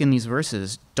speak in these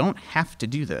verses don't have to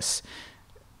do this.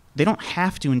 They don't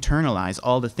have to internalize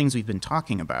all the things we've been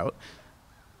talking about.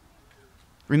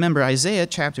 Remember, Isaiah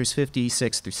chapters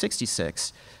 56 through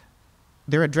 66,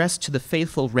 they're addressed to the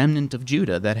faithful remnant of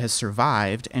Judah that has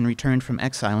survived and returned from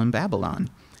exile in Babylon.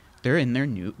 They're in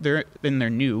their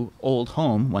new old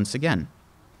home once again.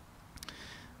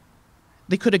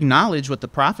 They could acknowledge what the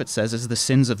prophet says as the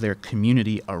sins of their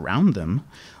community around them,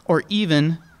 or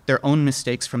even their own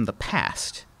mistakes from the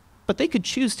past. But they could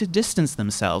choose to distance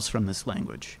themselves from this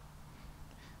language.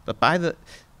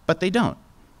 But they don't.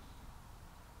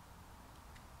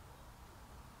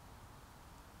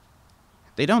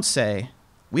 They don't say,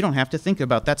 we don't have to think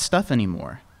about that stuff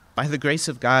anymore. By the grace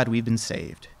of God, we've been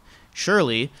saved.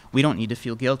 Surely, we don't need to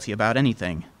feel guilty about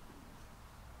anything.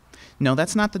 No,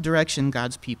 that's not the direction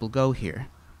God's people go here.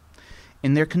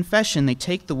 In their confession, they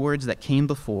take the words that came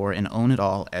before and own it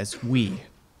all as we.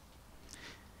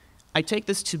 I take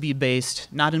this to be based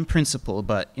not in principle,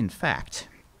 but in fact.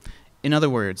 In other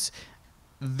words,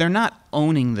 they're not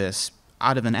owning this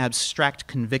out of an abstract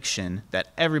conviction that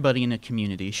everybody in a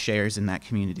community shares in that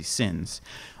community's sins.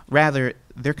 Rather,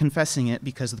 they're confessing it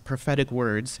because the prophetic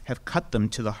words have cut them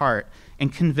to the heart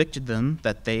and convicted them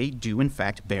that they do, in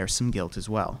fact, bear some guilt as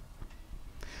well.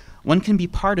 One can be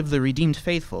part of the redeemed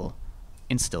faithful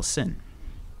and still sin.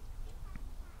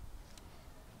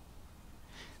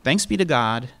 Thanks be to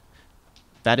God,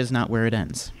 that is not where it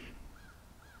ends.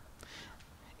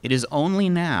 It is only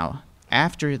now,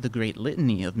 after the great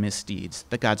litany of misdeeds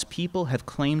that God's people have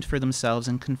claimed for themselves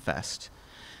and confessed,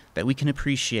 that we can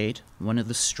appreciate one of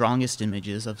the strongest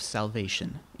images of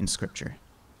salvation in Scripture.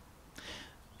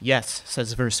 Yes,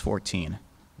 says verse 14,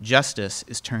 justice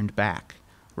is turned back,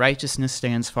 righteousness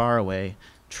stands far away,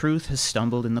 truth has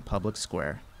stumbled in the public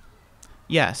square.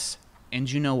 Yes,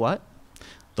 and you know what?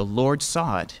 The Lord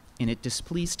saw it, and it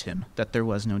displeased him that there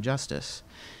was no justice.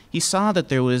 He saw that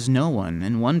there was no one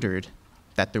and wondered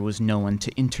that there was no one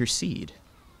to intercede.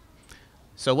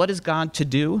 So what is God to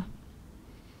do?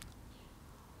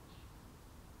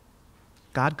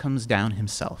 God comes down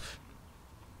himself.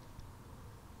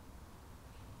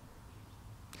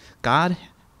 God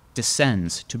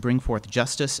descends to bring forth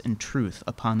justice and truth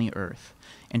upon the earth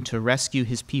and to rescue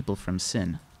his people from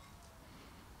sin.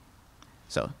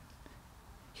 So,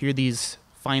 hear these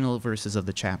final verses of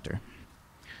the chapter.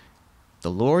 The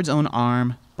Lord's own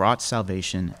arm brought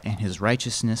salvation, and his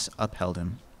righteousness upheld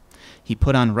him. He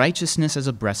put on righteousness as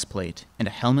a breastplate, and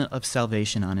a helmet of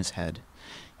salvation on his head.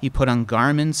 He put on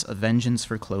garments of vengeance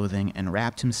for clothing, and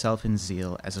wrapped himself in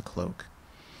zeal as a cloak.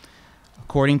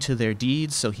 According to their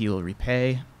deeds, so he will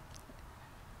repay,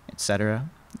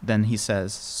 etc. Then he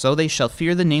says, so they shall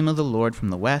fear the name of the Lord from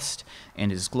the west,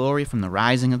 and his glory from the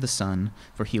rising of the sun,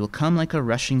 for he will come like a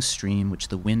rushing stream which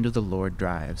the wind of the Lord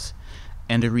drives.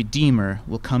 And a Redeemer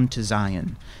will come to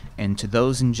Zion, and to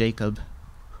those in Jacob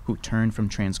who turn from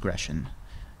transgression,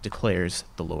 declares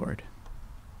the Lord.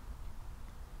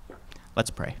 Let's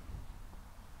pray.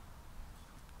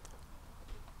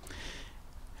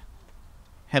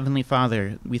 Heavenly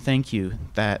Father, we thank you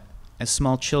that as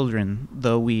small children,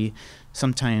 though we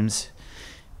sometimes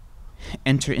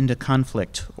enter into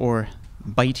conflict or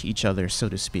bite each other, so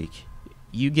to speak,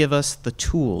 you give us the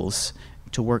tools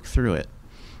to work through it.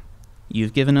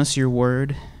 You've given us your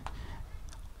word,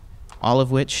 all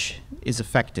of which is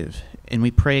effective. And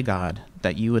we pray, God,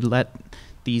 that you would let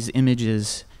these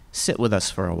images sit with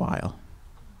us for a while,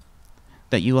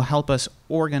 that you will help us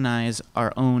organize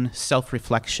our own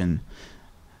self-reflection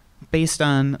based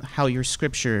on how your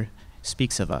scripture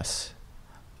speaks of us,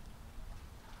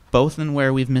 both in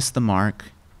where we've missed the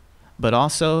mark, but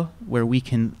also where we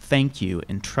can thank you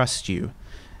and trust you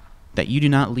that you do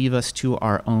not leave us to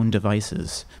our own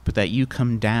devices, but that you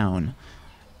come down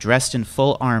dressed in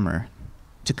full armor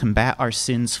to combat our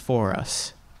sins for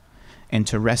us and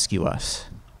to rescue us.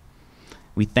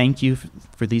 We thank you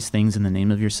for these things in the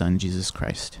name of your Son, Jesus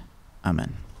Christ.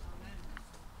 Amen.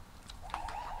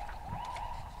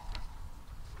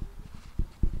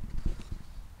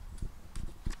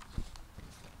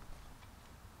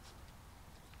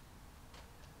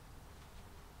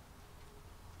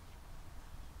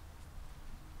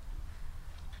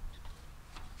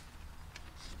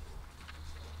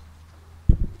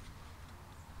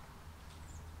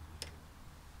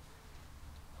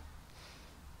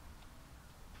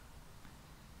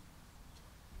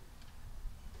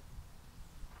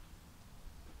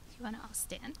 You want to all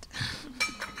stand?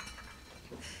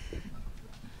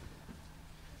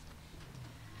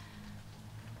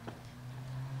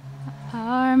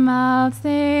 Our mouths,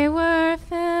 they were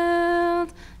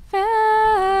filled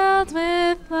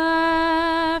with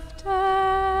laughter.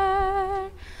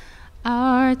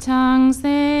 Our tongues,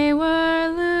 they were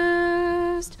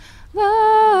loosed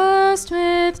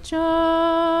with joy.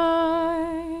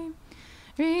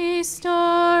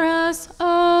 Restore us,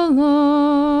 O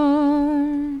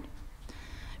Lord.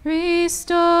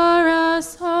 Restore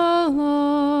us, O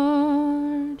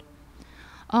Lord.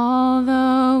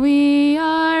 Although we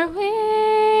are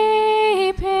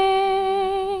weeping,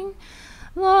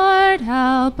 Lord,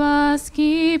 help us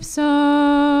keep sowing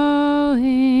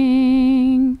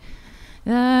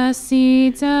the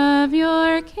seeds of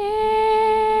your kingdom,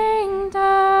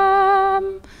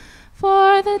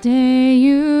 for the day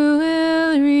you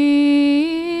will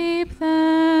reap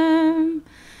them.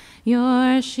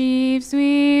 Your sheaves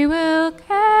we will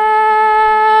carry.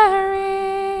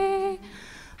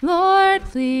 Lord,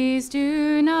 please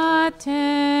do not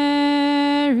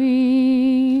tarry.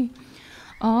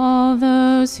 All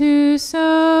those who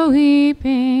sow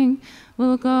weeping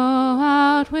will go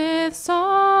out with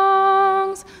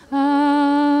songs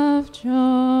of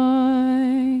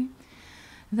joy.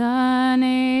 The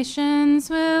nations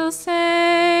will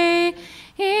say,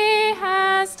 He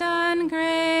has done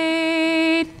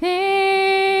great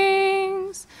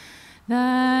things.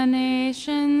 The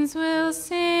nations will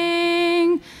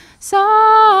sing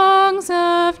songs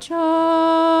of joy.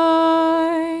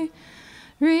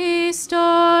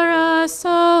 Restore us,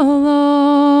 O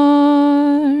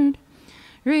Lord.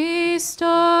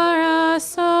 Restore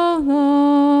us, O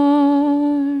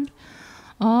Lord.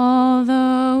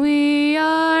 Although we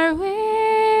are weeping,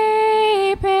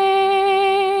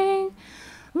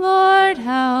 Lord,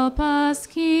 help us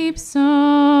keep sowing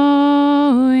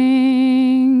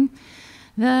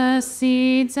the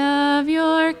seeds of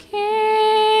your kingdom,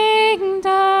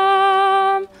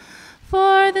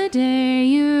 for the day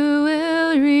you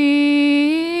will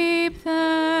reap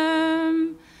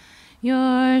them.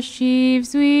 Your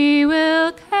sheaves we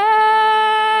will carry.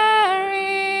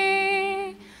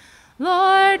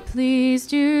 Lord, please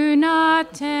do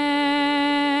not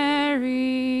tarry.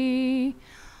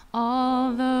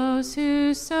 All those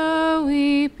who sow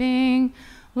weeping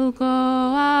will go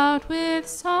out with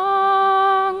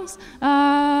songs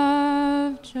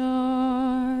of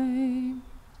joy.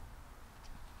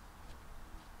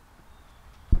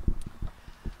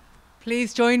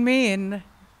 Please join me in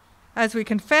as we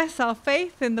confess our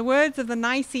faith in the words of the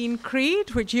Nicene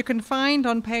Creed, which you can find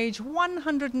on page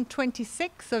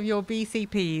 126 of your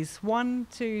BCPs.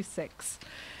 126.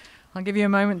 I'll give you a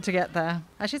moment to get there.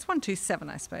 Actually, it's 127,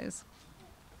 I suppose.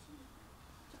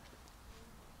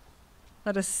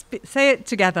 Let us say it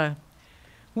together.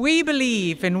 We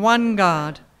believe in one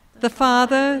God, the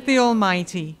Father, the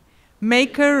Almighty,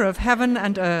 maker of heaven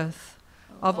and earth,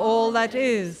 of all that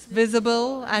is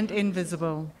visible and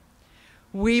invisible.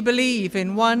 We believe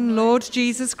in one Lord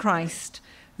Jesus Christ,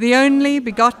 the only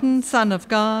begotten Son of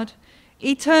God,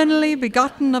 eternally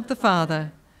begotten of the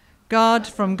Father, God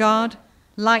from God,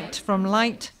 light from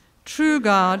light, true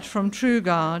God from true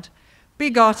God,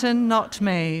 begotten, not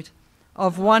made,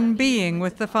 of one being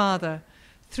with the Father.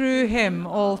 Through him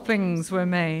all things were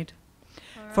made.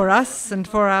 For us and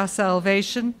for our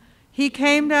salvation, he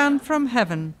came down from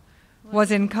heaven,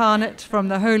 was incarnate from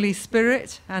the Holy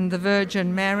Spirit and the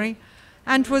Virgin Mary,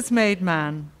 and was made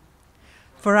man.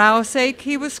 For our sake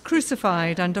he was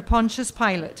crucified under Pontius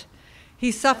Pilate.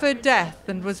 He suffered death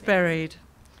and was buried.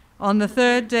 On the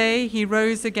third day he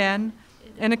rose again,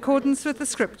 in accordance with the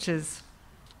Scriptures.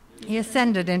 He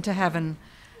ascended into heaven,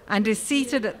 and is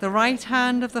seated at the right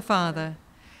hand of the Father.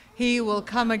 He will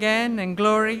come again in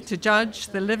glory to judge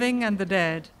the living and the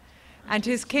dead, and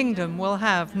his kingdom will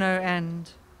have no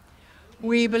end.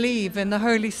 We believe in the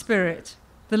Holy Spirit,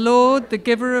 the Lord, the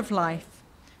giver of life,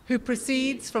 who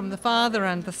proceeds from the Father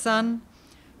and the Son,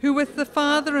 who with the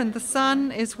Father and the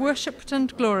Son is worshipped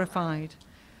and glorified,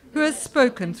 who has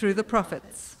spoken through the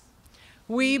prophets.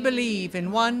 We believe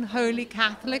in one holy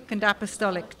Catholic and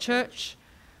Apostolic Church.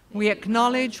 We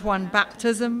acknowledge one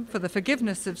baptism for the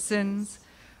forgiveness of sins.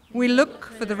 We look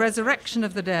for the resurrection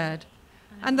of the dead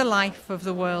and the life of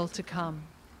the world to come.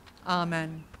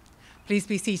 Amen. Please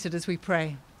be seated as we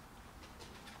pray.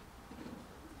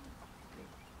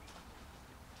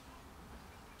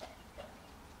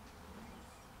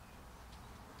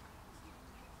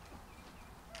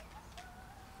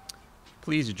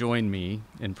 Please join me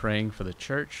in praying for the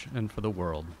church and for the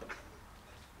world.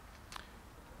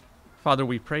 Father,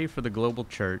 we pray for the global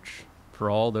church, for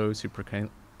all those who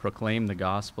proclaim the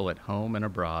gospel at home and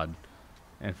abroad,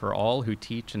 and for all who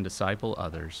teach and disciple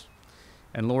others.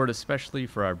 And Lord, especially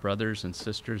for our brothers and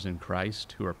sisters in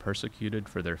Christ who are persecuted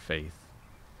for their faith.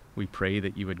 We pray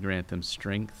that you would grant them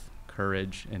strength,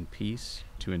 courage, and peace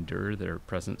to endure their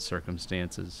present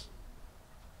circumstances.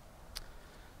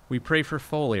 We pray for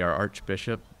Foley, our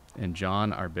Archbishop, and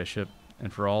John, our Bishop,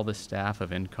 and for all the staff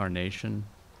of Incarnation,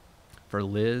 for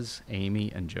Liz, Amy,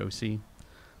 and Josie.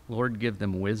 Lord, give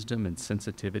them wisdom and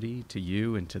sensitivity to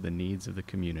you and to the needs of the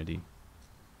community.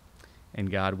 And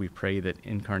God, we pray that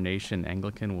Incarnation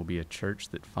Anglican will be a church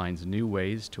that finds new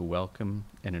ways to welcome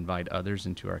and invite others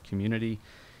into our community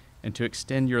and to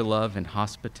extend your love and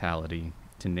hospitality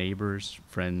to neighbors,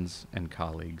 friends, and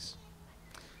colleagues.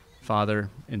 Father,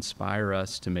 inspire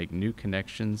us to make new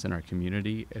connections in our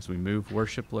community as we move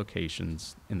worship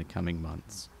locations in the coming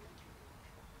months.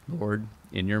 Lord,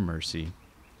 in your mercy,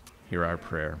 hear our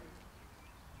prayer.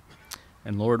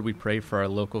 And Lord, we pray for our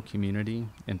local community.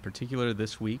 In particular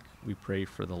this week, we pray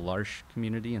for the L'Arche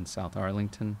community in South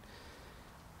Arlington.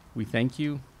 We thank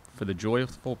you for the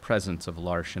joyful presence of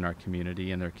L'Arche in our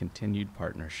community and their continued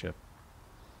partnership.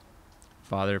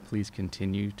 Father, please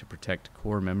continue to protect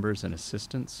core members and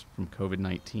assistants from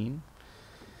COVID-19.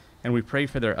 And we pray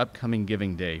for their upcoming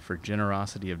Giving Day, for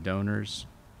generosity of donors,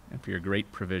 and for your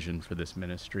great provision for this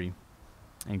ministry.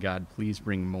 And God, please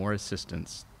bring more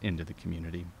assistance into the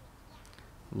community.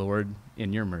 Lord,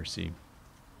 in your mercy,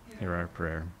 hear our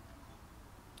prayer.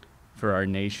 For our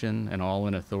nation and all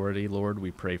in authority, Lord,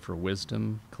 we pray for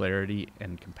wisdom, clarity,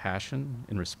 and compassion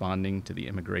in responding to the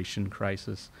immigration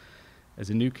crisis as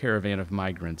a new caravan of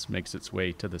migrants makes its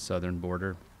way to the southern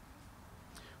border.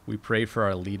 We pray for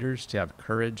our leaders to have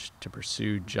courage to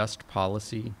pursue just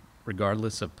policy,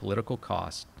 regardless of political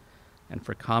cost, and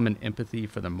for common empathy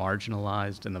for the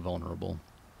marginalized and the vulnerable.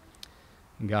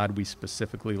 And God, we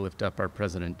specifically lift up our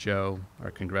President Joe,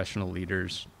 our congressional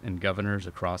leaders, and governors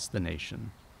across the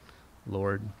nation.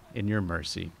 Lord, in your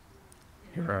mercy,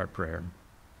 hear our prayer.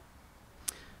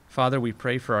 Father, we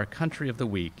pray for our country of the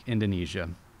week, Indonesia.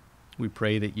 We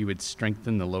pray that you would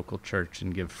strengthen the local church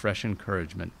and give fresh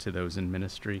encouragement to those in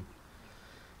ministry.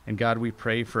 And God, we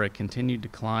pray for a continued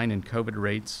decline in COVID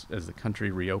rates as the country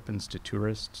reopens to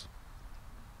tourists.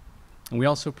 And we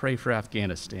also pray for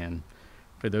Afghanistan,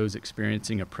 for those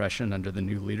experiencing oppression under the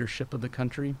new leadership of the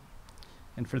country,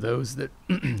 and for those that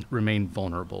remain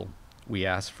vulnerable. We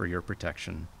ask for your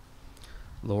protection.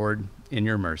 Lord, in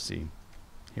your mercy,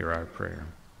 hear our prayer.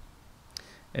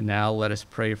 And now let us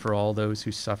pray for all those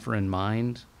who suffer in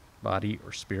mind, body,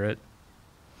 or spirit.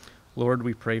 Lord,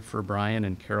 we pray for Brian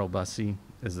and Carol Bussey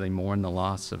as they mourn the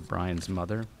loss of Brian's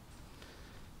mother,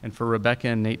 and for Rebecca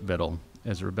and Nate Biddle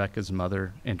as Rebecca's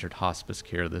mother entered hospice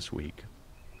care this week.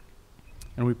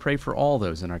 And we pray for all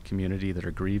those in our community that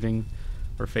are grieving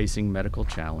or facing medical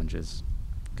challenges.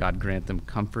 God, grant them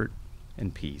comfort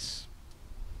and peace.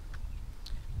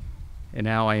 And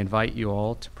now I invite you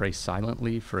all to pray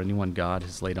silently for anyone God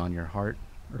has laid on your heart,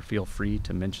 or feel free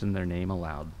to mention their name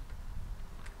aloud.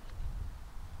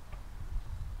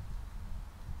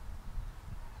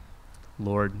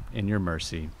 Lord, in your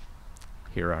mercy,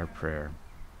 hear our prayer.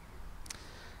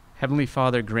 Heavenly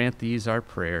Father, grant these our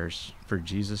prayers for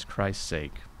Jesus Christ's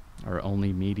sake, our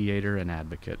only mediator and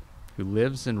advocate, who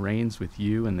lives and reigns with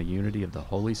you in the unity of the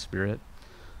Holy Spirit,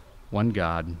 one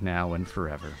God, now and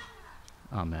forever.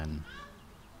 Amen.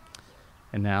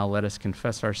 And now let us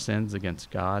confess our sins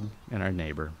against God and our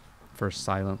neighbor, first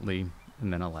silently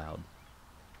and then aloud.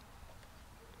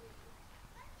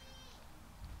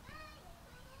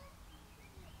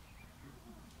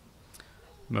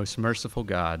 Most merciful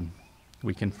God,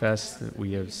 we confess that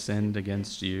we have sinned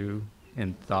against you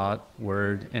in thought,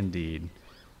 word, and deed,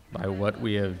 by what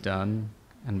we have done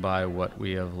and by what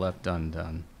we have left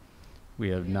undone. We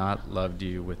have not loved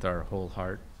you with our whole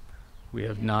heart. We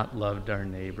have not loved our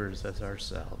neighbors as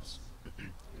ourselves.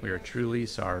 We are truly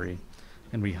sorry,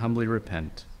 and we humbly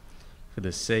repent. For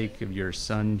the sake of your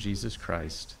Son, Jesus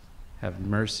Christ, have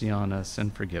mercy on us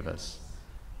and forgive us,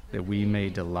 that we may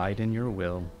delight in your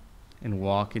will and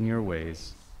walk in your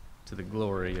ways, to the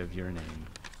glory of your name.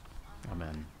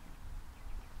 Amen.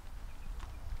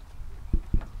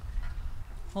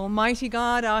 Almighty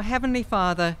God, our Heavenly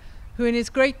Father, who in his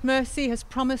great mercy has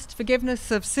promised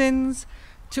forgiveness of sins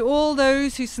to all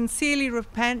those who sincerely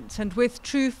repent and with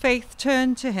true faith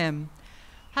turn to him,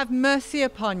 have mercy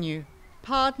upon you,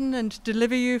 pardon and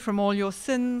deliver you from all your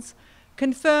sins,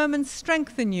 confirm and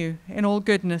strengthen you in all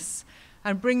goodness,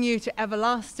 and bring you to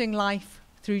everlasting life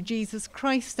through Jesus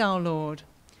Christ our Lord.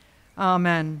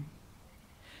 Amen.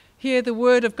 Hear the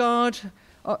word of God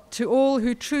to all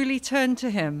who truly turn to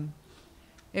him.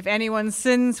 If anyone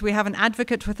sins, we have an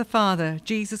advocate with the Father,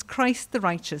 Jesus Christ the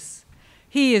righteous.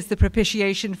 He is the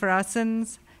propitiation for our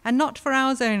sins, and not for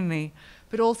ours only,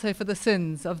 but also for the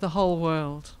sins of the whole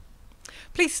world.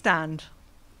 Please stand.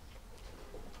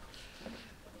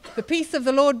 The peace of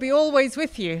the Lord be always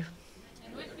with you.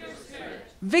 And with your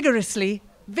spirit.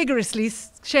 Vigorously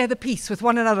share the peace with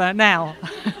one another now.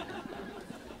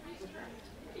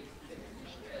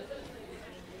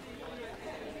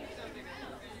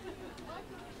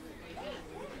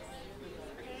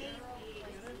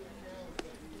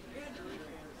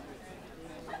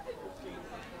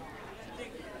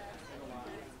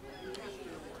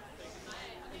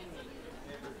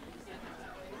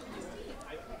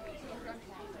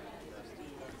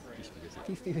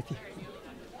 Peace be with you.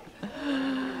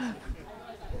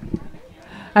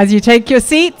 As you take your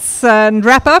seats and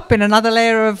wrap up in another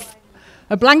layer of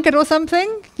a blanket or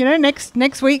something, you know,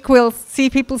 next week we'll see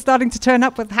people starting to turn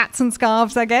up with hats and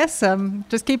scarves, I guess.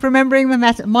 Just keep remembering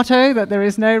the motto that there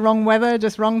is no wrong weather,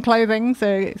 just wrong clothing.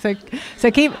 So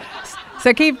keep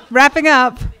wrapping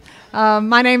up.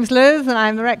 My name's Liz, and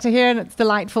I'm the rector here, and it's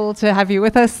delightful to have you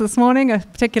with us this morning. A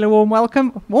particular warm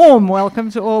welcome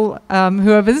to all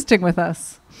who are visiting with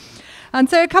us. And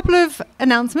so a couple of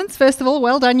announcements. First of all,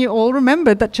 well done, you all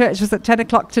remembered that church was at 10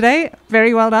 o'clock today.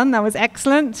 Very well done, that was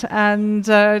excellent. And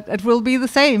it will be the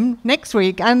same next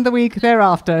week and the week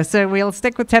thereafter. So we'll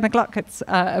stick with 10 o'clock, it's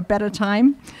a better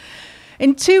time.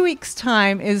 In 2 weeks'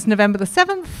 time is November the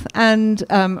 7th, and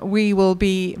we will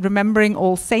be remembering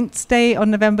All Saints' Day on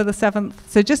November the 7th.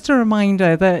 So just a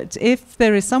reminder that if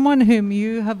there is someone whom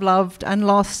you have loved and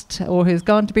lost, or who's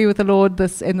gone to be with the Lord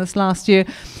in this last year,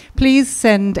 please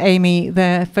send Amy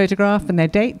their photograph and their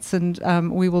dates, and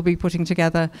we will be putting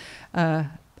together a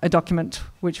document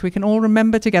which we can all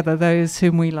remember together, those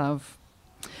whom we love.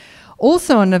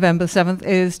 Also on November 7th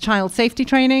is child safety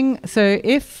training. So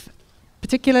if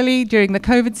particularly during the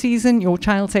COVID season, your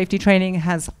child safety training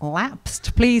has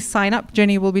lapsed, please sign up.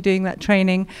 Jenny will be doing that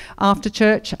training after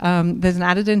church. There's an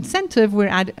added incentive.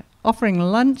 We're offering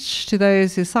lunch to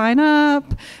those who sign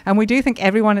up. And we do think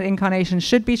everyone at Incarnation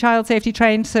should be child safety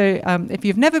trained. So if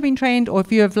you've never been trained, or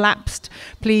if you have lapsed,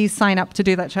 please sign up to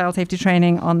do that child safety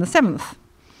training on the 7th.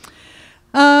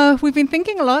 We've been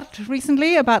thinking a lot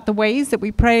recently about the ways that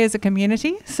we pray as a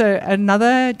community. So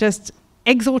another just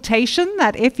exhortation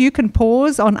that if you can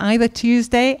pause on either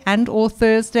Tuesday and or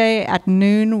Thursday at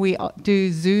noon, we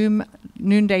do Zoom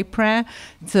noonday prayer.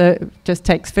 It just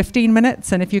takes 15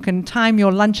 minutes, and if you can time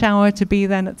your lunch hour to be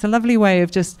then, it's a lovely way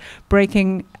of just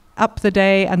breaking up the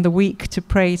day and the week to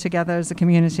pray together as a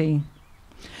community.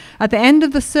 At the end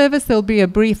of the service, there'll be a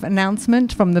brief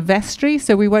announcement from the vestry,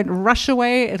 so we won't rush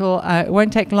away. It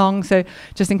won't take long, so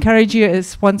just encourage you,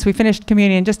 as once we finished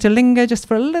communion, just to linger just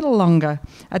for a little longer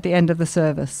at the end of the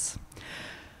service.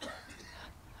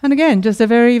 And again, just a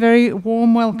very, very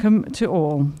warm welcome to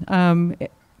all.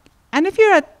 And if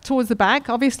you're towards the back,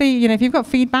 obviously, you know, if you've got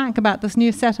feedback about this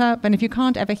new setup, and if you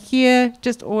can't ever hear,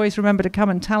 just always remember to come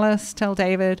and tell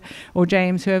David or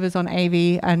James, whoever's on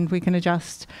AV, and we can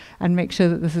adjust and make sure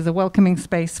that this is a welcoming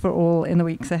space for all in the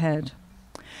weeks ahead.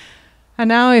 And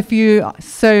now, if you are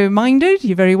so minded,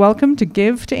 you're very welcome to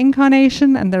give to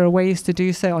Incarnation, and there are ways to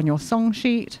do so on your song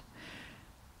sheet.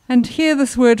 And hear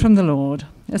this word from the Lord.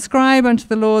 Ascribe unto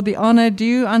the Lord the honor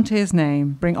due unto his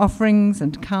name. Bring offerings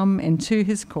and come into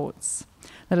his courts.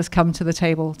 Let us come to the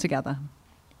table together.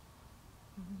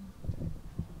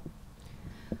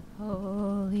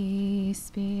 Holy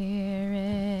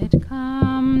Spirit,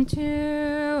 come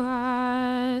to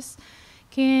us.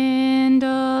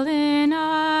 Kindle in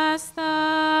us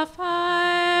the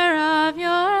fire of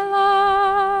your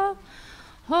love.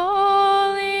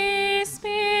 Holy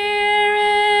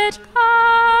Spirit,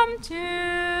 come to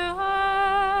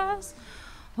us.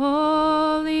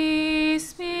 Holy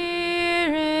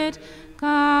Spirit,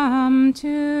 come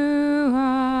to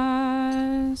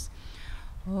us.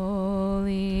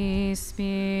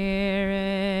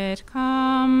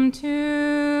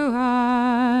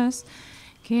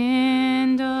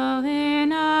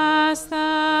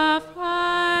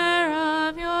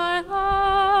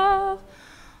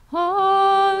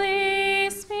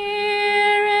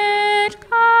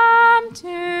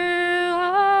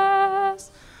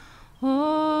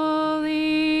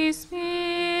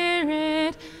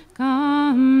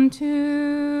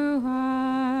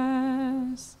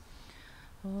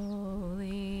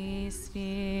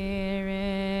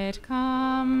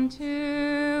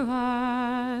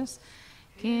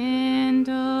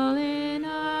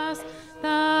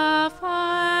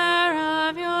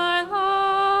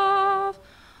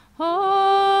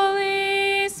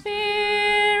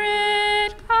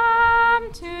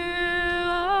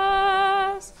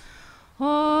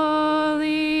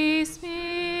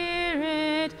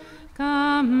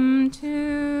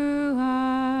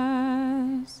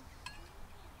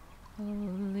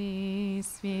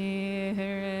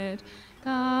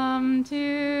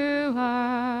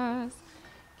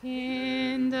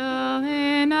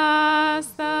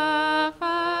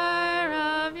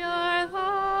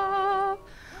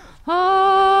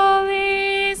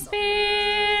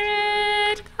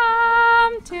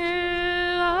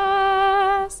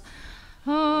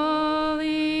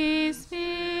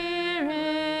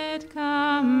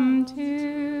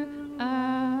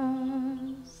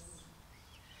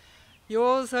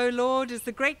 Yours, O Lord, is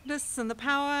the greatness and the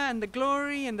power and the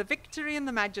glory and the victory and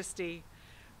the majesty.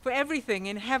 For everything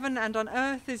in heaven and on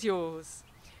earth is yours.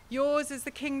 Yours is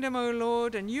the kingdom, O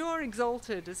Lord, and you are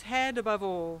exalted as head above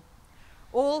all.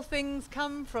 All things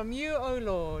come from you, O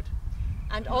Lord,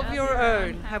 and of your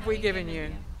own have we given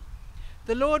you.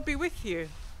 The Lord be with you.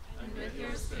 And with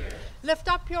your spirit. Lift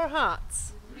up your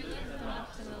hearts. We lift them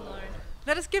up to the Lord.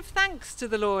 Let us give thanks to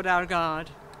the Lord our God.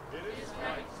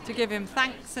 To give him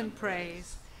thanks and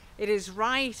praise. It is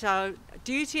right, our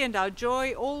duty and our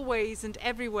joy, always and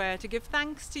everywhere, to give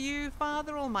thanks to you,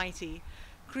 Father Almighty,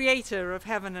 creator of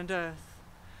heaven and earth.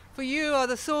 For you are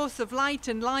the source of light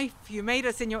and life. You made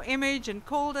us in your image and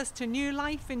called us to new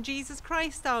life in Jesus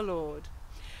Christ our Lord.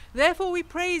 Therefore we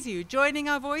praise you, joining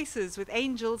our voices with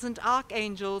angels and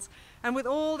archangels and with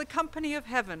all the company of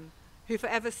heaven, who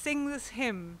forever sing this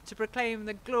hymn to proclaim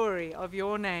the glory of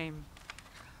your name.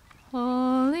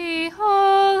 Holy,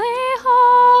 holy,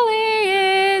 holy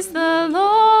is the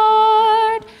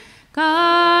Lord,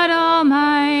 God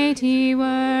Almighty,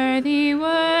 worthy,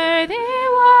 worthy,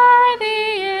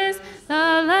 worthy is the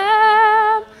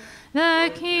Lamb,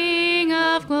 the King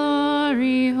of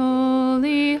glory.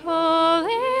 Holy,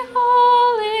 holy,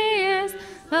 holy is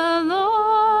the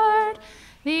Lord,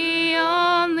 the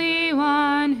only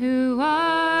one who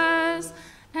was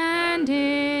and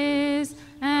is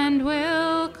and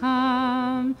will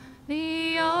come,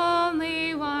 the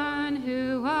only one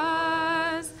who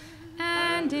was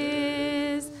and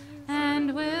is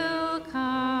and will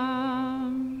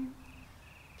come.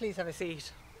 Please have a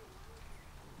seat.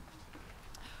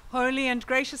 Holy and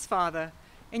gracious Father,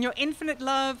 in your infinite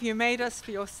love you made us for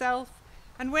yourself,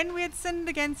 and when we had sinned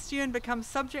against you and become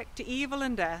subject to evil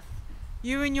and death,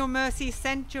 you in your mercy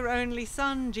sent your only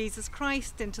Son, Jesus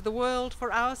Christ, into the world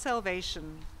for our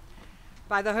salvation.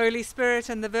 By the Holy Spirit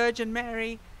and the Virgin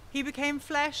Mary, he became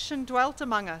flesh and dwelt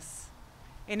among us.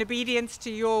 In obedience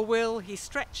to your will, he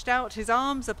stretched out his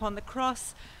arms upon the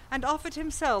cross and offered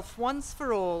himself once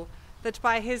for all, that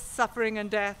by his suffering and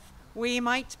death we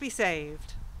might be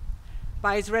saved.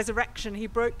 By his resurrection, he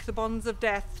broke the bonds of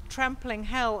death, trampling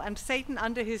hell and Satan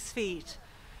under his feet.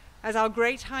 As our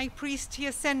great high priest, he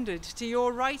ascended to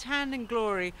your right hand in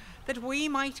glory, that we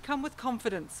might come with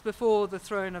confidence before the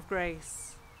throne of grace.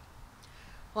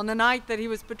 On the night that he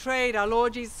was betrayed, our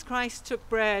Lord Jesus Christ took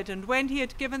bread, and when he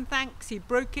had given thanks, he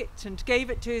broke it and gave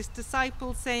it to his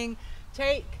disciples, saying,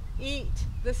 "Take, eat,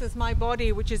 this is my body,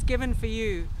 which is given for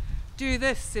you. Do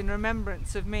this in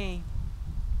remembrance of me."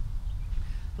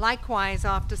 Likewise,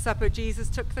 after supper, Jesus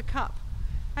took the cup,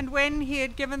 and when he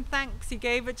had given thanks, he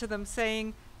gave it to them,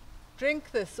 saying,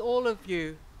 "Drink this, all of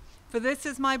you, for this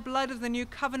is my blood of the new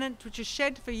covenant, which is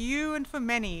shed for you and for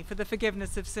many for the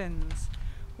forgiveness of sins.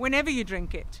 Whenever you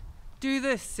drink it, do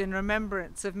this in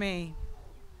remembrance of me."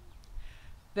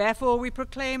 Therefore we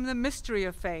proclaim the mystery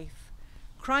of faith.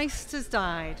 Christ has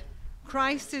died.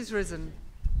 Christ is risen.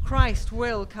 Christ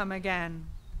will come again.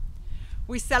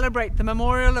 We celebrate the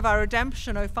memorial of our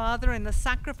redemption, O Father, in the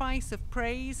sacrifice of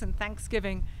praise and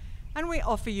thanksgiving, and we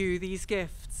offer you these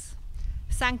gifts.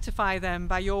 Sanctify them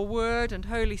by your word and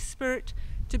Holy Spirit,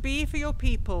 to be for your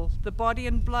people the body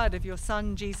and blood of your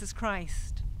Son, Jesus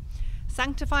Christ.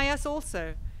 Sanctify us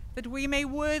also, that we may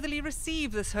worthily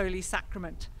receive this holy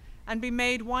sacrament, and be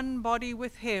made one body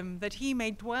with him, that he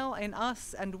may dwell in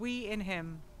us and we in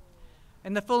him.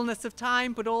 In the fullness of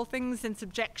time, put all things in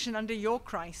subjection under your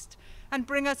Christ, and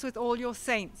bring us with all your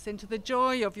saints into the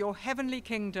joy of your heavenly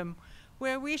kingdom,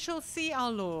 where we shall see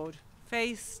our Lord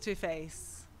face to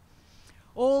face.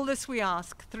 All this we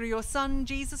ask through your Son,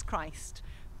 Jesus Christ,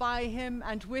 by him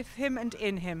and with him and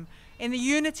in him, in the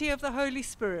unity of the Holy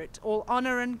Spirit. All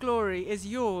honor and glory is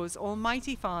yours,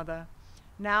 Almighty Father,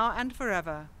 now and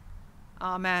forever.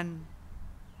 Amen.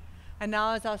 And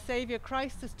now, as our Saviour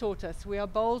Christ has taught us, we are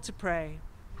bold to pray.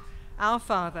 Our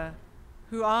Father,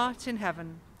 who art in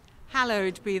heaven,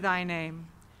 hallowed be thy name.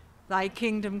 Thy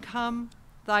kingdom come,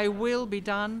 thy will be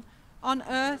done, on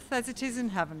earth as it is in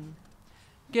heaven.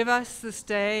 Give us this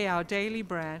day our daily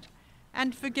bread,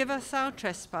 and forgive us our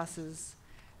trespasses,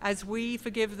 as we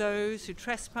forgive those who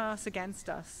trespass against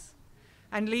us.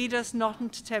 And lead us not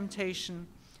into temptation,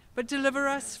 but deliver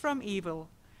us from evil.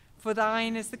 For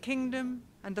thine is the kingdom,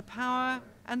 and the power,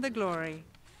 and the glory,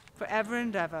 forever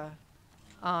and ever.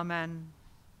 Amen.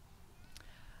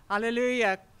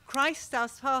 Alleluia. Christ our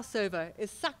Passover is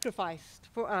sacrificed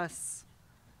for us.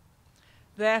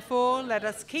 Therefore, let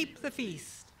us keep the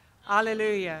feast.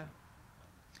 Alleluia.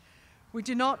 We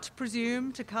do not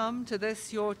presume to come to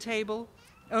this your table,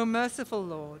 O merciful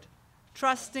Lord,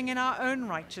 trusting in our own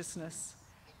righteousness,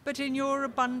 but in your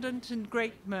abundant and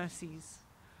great mercies.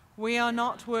 We are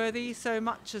not worthy so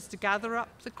much as to gather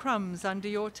up the crumbs under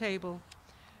your table.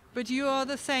 But you are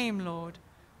the same, Lord,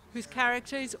 whose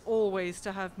character is always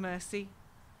to have mercy.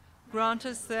 Grant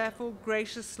us, therefore,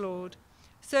 gracious Lord,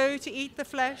 so to eat the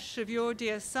flesh of your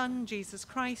dear Son, Jesus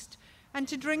Christ, and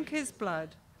to drink his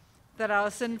blood, that our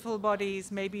sinful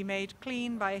bodies may be made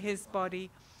clean by his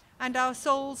body, and our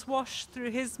souls washed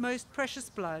through his most precious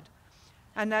blood,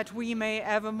 and that we may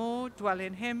evermore dwell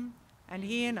in him, and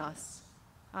he in us.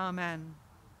 Amen.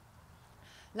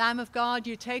 Lamb of God,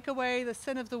 you take away the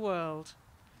sin of the world.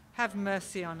 Have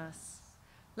mercy on us.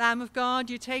 Lamb of God,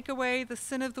 you take away the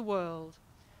sin of the world.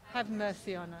 Have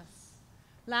mercy on us.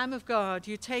 Lamb of God,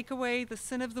 you take away the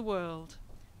sin of the world.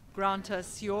 Grant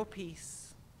us your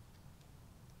peace.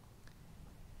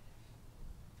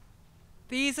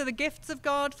 These are the gifts of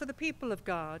God for the people of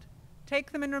God.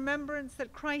 Take them in remembrance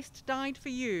that Christ died for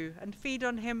you, and feed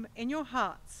on him in your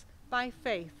hearts by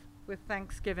faith with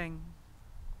thanksgiving.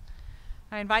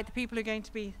 I invite the people who are going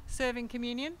to be serving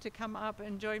communion to come up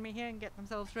and join me here and get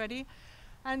themselves ready.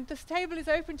 And this table is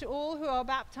open to all who are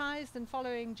baptized and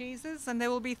following Jesus, and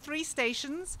there will be 3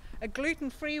 stations. A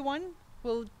gluten-free one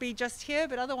will be just here,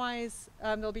 but otherwise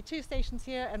there'll be 2 stations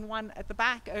here and 1 at the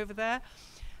back over there.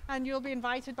 And you'll be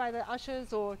invited by the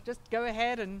ushers, or just go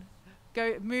ahead and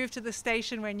move to the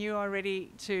station when you are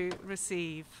ready to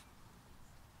receive.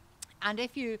 And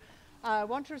if you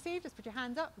want to receive, just put your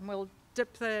hands up and we'll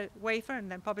dip the wafer and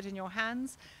then pop it in your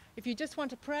hands. If you just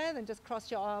want a prayer, then just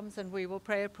cross your arms and we will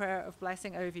pray a prayer of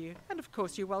blessing over you. And of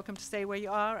course, you're welcome to stay where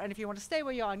you are. And if you want to stay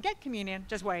where you are and get communion,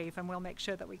 just wave and we'll make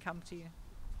sure that we come to you.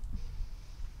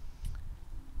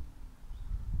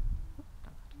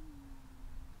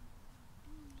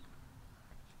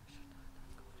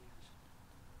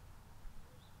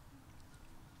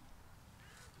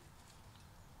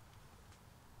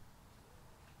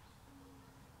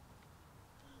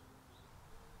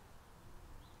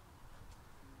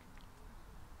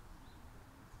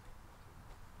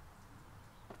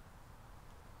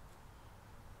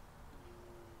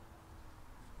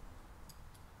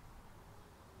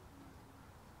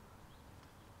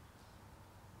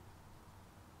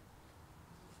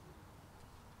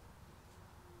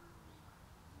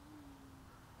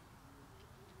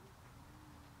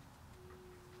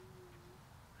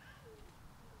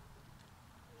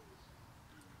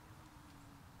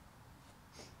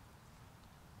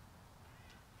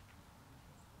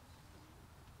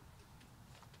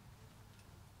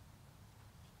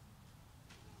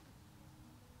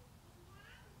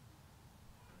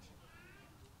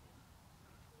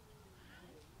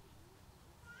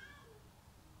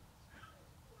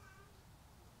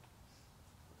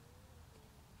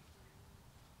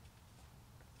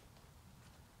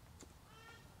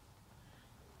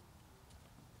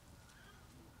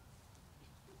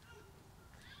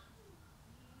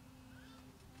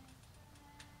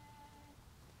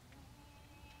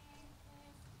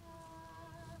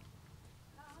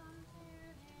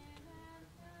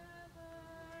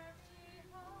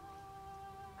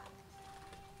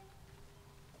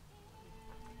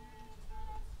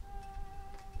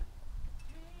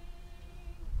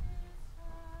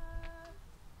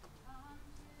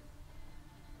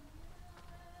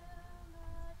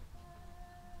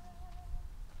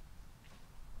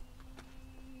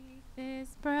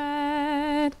 This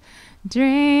bread,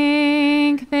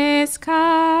 drink this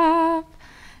cup,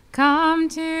 come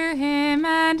to him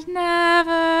and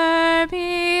never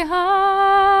be hungry.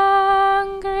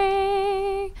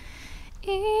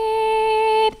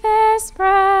 Eat this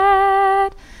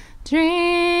bread,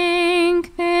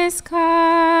 drink this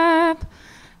cup,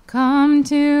 come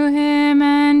to him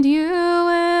and you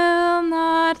will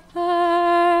not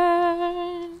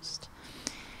thirst.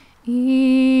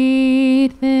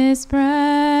 Eat this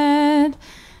bread,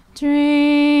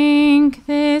 drink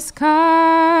this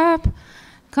cup,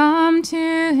 come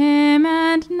to him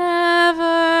and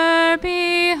never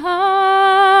be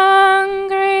hungry.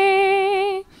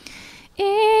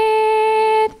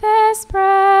 Eat this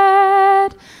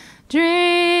bread,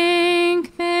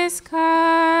 drink this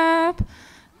cup,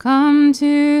 come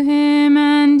to him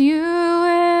and you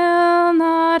will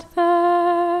not thirst.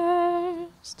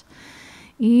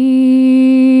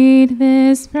 Eat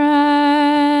this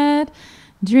bread,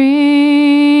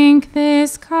 drink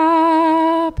this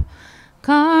cup,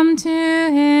 come to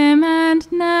him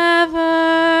and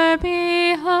never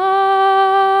be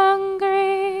hungry.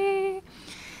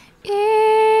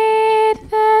 Eat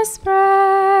this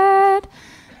bread,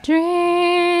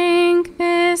 drink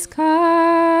this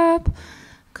cup,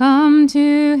 come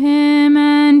to him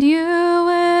and you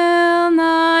will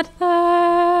not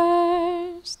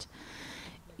thirst.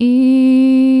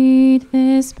 Eat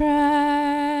this this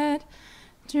bread,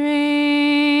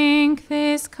 drink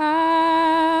this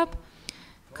cup.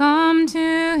 Come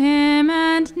to him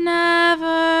and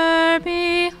never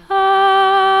be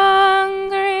hungry.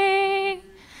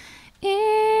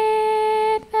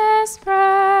 Eat this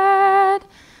bread,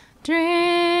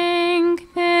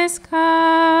 drink this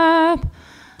cup.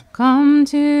 Come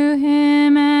to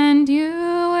him and you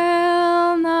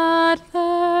will not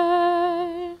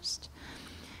thirst.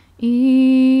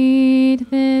 Eat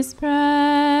this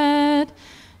bread,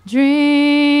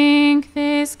 drink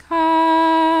this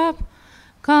cup.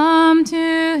 Come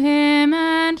to him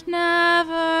and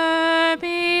never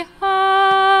be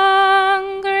hungry.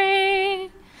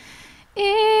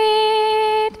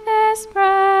 Eat this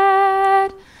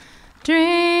bread,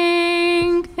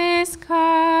 drink this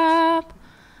cup.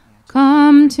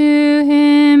 Come to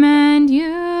him and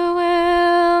you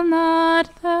will not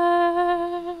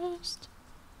thirst.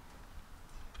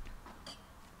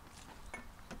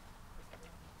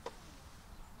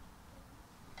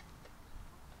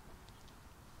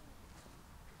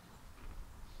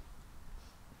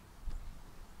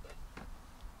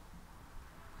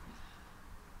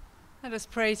 Let us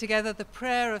pray together the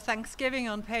prayer of thanksgiving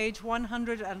on page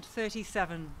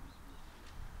 137.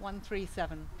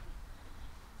 137.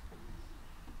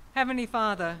 Heavenly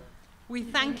Father, we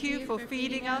thank you for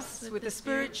feeding us with the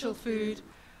spiritual food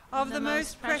of the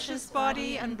most precious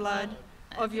body and blood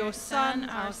of your Son,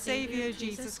 our Savior,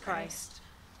 Jesus Christ,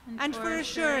 and for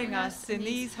assuring us in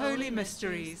these holy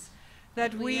mysteries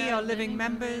that we are living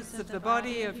members of the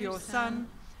body of your Son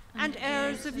and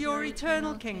heirs of your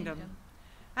eternal kingdom.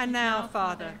 And now,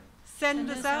 Father, send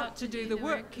us out to do the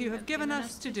work you have given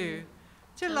us to do,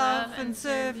 to love and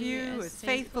serve you as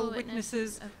faithful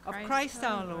witnesses of Christ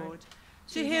our Lord.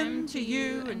 To him, to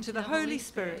you, and to the Holy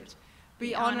Spirit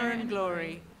be honor and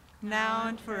glory, now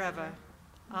and forever.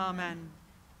 Amen.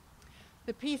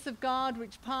 The peace of God,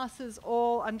 which passes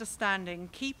all understanding,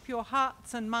 keep your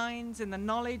hearts and minds in the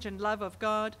knowledge and love of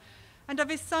God and of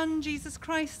his Son, Jesus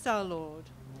Christ our Lord.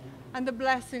 And the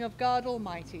blessing of God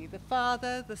Almighty, the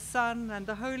Father, the Son, and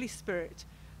the Holy Spirit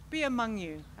be among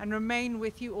you and remain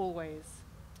with you always.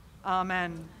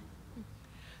 Amen.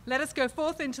 Let us go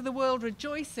forth into the world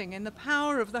rejoicing in the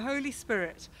power of the Holy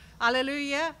Spirit.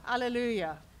 Alleluia,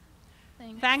 alleluia.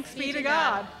 Thanks be to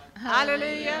God.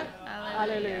 Alleluia,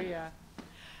 alleluia.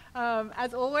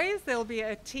 As always, there'll be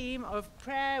a team of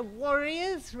prayer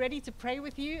warriors ready to pray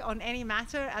with you on any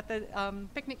matter at the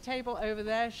picnic table over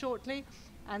there shortly.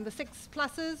 And the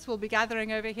 6+ers will be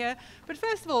gathering over here. But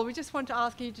first of all, we just want to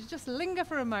ask you to just linger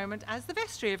for a moment as the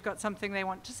vestry have got something they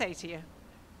want to say to you.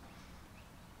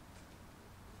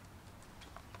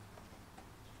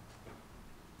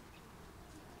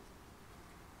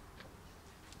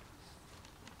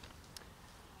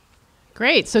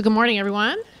 Great. So good morning,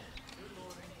 everyone.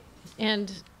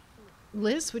 And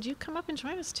Liz, would you come up and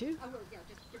join us too? I will, yeah.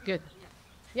 Good.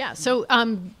 Yeah, so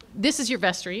this is your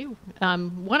vestry.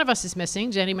 One of us is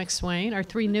missing, Jenny McSwain. Our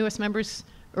 3 newest members,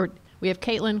 or we have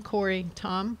Caitlin, Corey,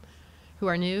 Tom, who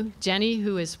are new. Jenny,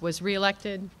 who was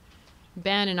reelected.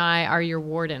 Ben and I are your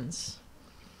wardens.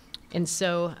 And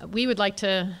so we would like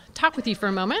to talk with you for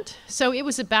a moment. So it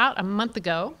was about a month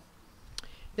ago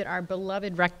that our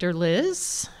beloved rector,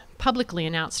 Liz, publicly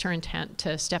announced her intent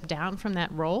to step down from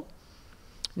that role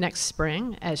next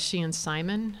spring, as she and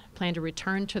Simon plan to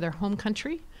return to their home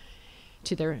country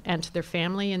to their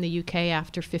family in the UK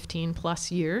after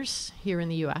 15+ years here in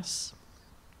the US.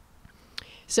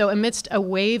 So amidst a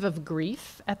wave of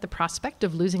grief at the prospect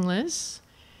of losing Liz,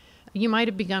 you might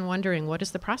have begun wondering, what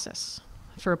is the process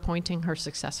for appointing her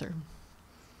successor?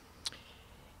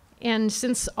 And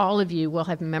since all of you will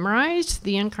have memorized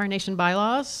the Incarnation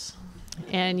bylaws,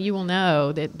 and you will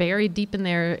know that buried deep in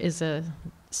there is a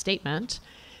statement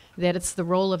that it's the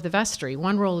role of the vestry.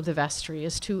 One role of the vestry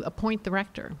is to appoint the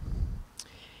rector.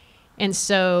 And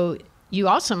so you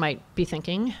also might be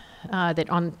thinking that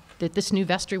this new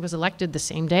vestry was elected the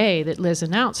same day that Liz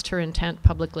announced her intent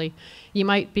publicly. You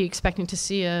might be expecting to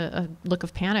see a look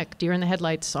of panic, deer in the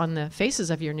headlights on the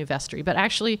faces of your new vestry. But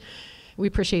actually, we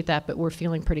appreciate that, but we're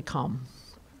feeling pretty calm.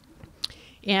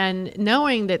 And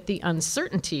knowing that the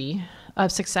uncertainty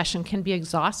of succession can be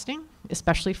exhausting,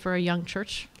 especially for a young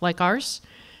church like ours,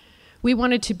 we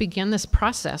wanted to begin this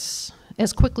process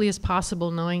as quickly as possible,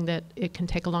 knowing that it can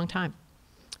take a long time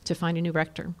to find a new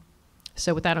rector.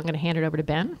 So with that, I'm going to hand it over to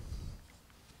Ben.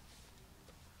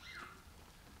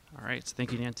 All right,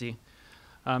 thank you, Nancy.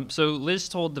 So Liz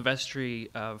told the vestry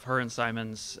of her and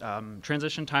Simon's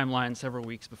transition timeline several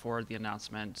weeks before the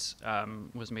announcement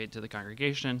was made to the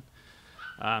congregation.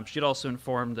 She'd also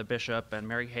informed the bishop and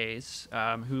Mary Hayes,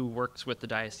 who works with the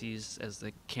diocese as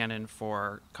the canon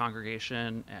for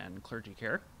congregation and clergy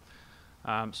care.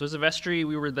 So as a vestry,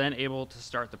 we were then able to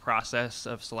start the process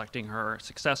of selecting her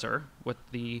successor with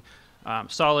the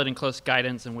solid and close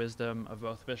guidance and wisdom of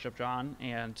both Bishop John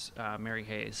and Mary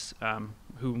Hayes,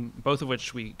 both of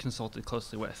which we consulted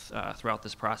closely with throughout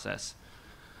this process.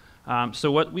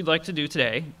 So what we'd like to do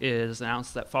today is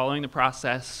announce that following the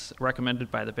process recommended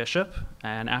by the bishop,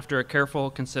 and after a careful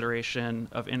consideration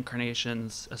of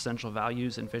Incarnation's essential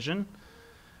values and vision,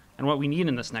 and what we need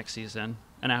in this next season,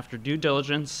 and after due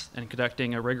diligence and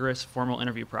conducting a rigorous formal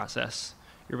interview process,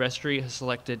 your vestry has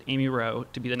selected Amy Rowe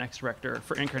to be the next rector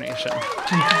for Incarnation.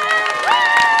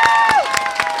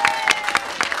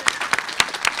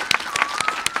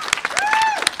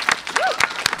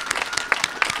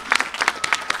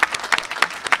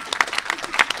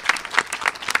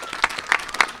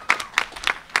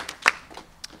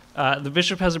 The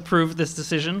bishop has approved this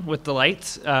decision with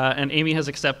delight, and Amy has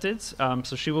accepted,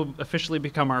 so she will officially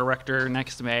become our rector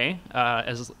next May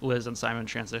as Liz and Simon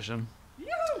transition.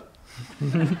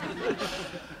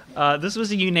 This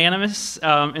was a unanimous,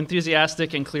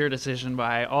 enthusiastic, and clear decision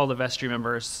by all the vestry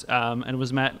members, and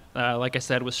was met, like I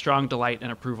said, with strong delight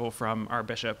and approval from our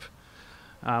bishop.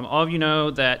 All of you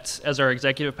know that as our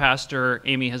executive pastor,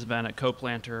 Amy has been a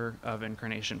co-planter of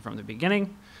Incarnation from the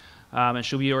beginning, and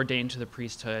she'll be ordained to the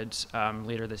priesthood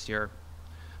later this year.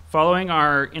 Following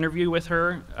our interview with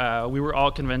her, we were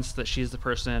all convinced that she's the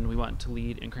person we want to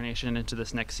lead Incarnation into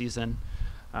this next season.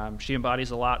 She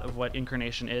embodies a lot of what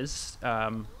Incarnation is,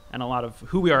 and a lot of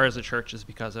who we are as a church is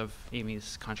because of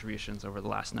Amy's contributions over the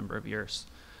last number of years.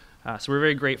 So we're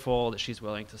very grateful that she's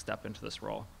willing to step into this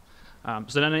role.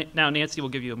 So now Nancy will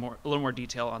give you a little more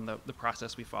detail on the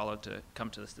process we followed to come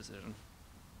to this decision.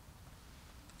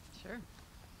 Sure.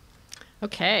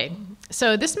 Okay,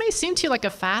 so this may seem to you like a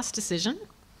fast decision.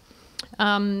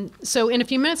 So in a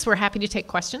few minutes, we're happy to take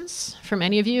questions from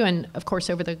any of you, and of course,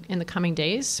 in the coming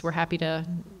days, we're happy to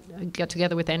get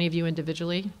together with any of you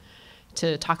individually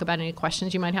to talk about any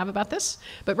questions you might have about this.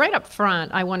 But right up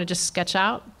front, I want to just sketch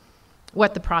out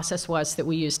what the process was that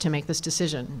we used to make this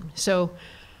decision. So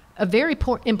a very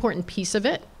important piece of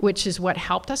it, which is what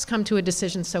helped us come to a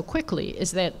decision so quickly,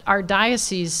 is that our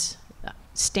diocese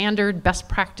standard best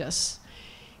practice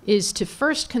is to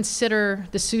first consider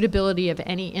the suitability of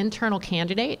any internal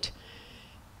candidate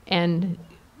and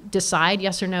decide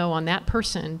yes or no on that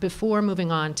person before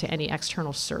moving on to any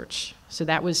external search. So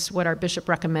that was what our bishop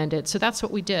recommended. So that's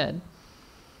what we did.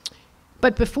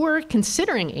 But before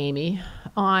considering Amy,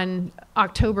 on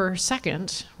October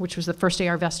 2nd, which was the first day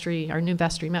our new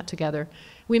vestry met together,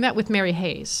 we met with Mary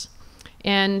Hayes.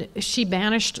 And she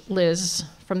banished Liz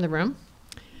from the room.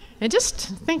 And just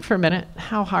think for a minute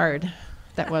how hard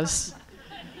that was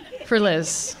for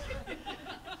Liz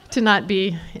to not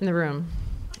be in the room.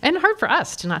 And hard for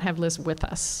us to not have Liz with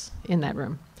us in that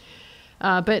room.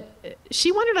 But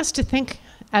she wanted us to think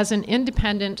as an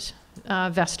independent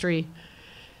vestry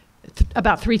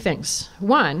about three things.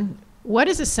 One, what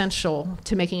is essential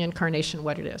to making Incarnation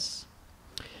what it is?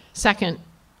 Second,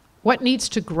 what needs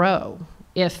to grow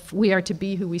if we are to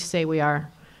be who we say we are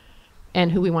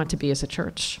and who we want to be as a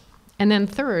church? And then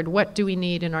third, what do we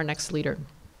need in our next leader?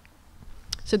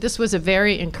 So this was a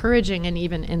very encouraging and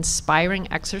even inspiring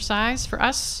exercise for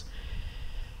us.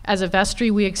 As a vestry,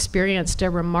 we experienced a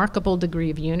remarkable degree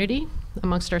of unity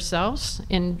amongst ourselves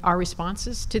in our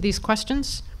responses to these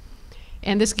questions.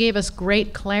 And this gave us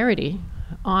great clarity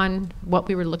on what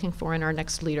we were looking for in our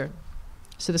next leader.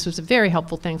 So this was a very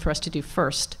helpful thing for us to do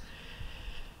first.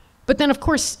 But then, of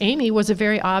course, Amy was a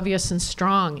very obvious and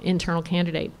strong internal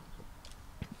candidate.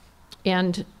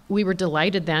 And we were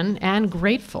delighted then and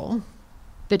grateful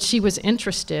that she was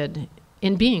interested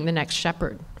in being the next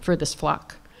shepherd for this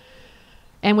flock.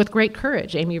 And with great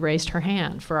courage, Amy raised her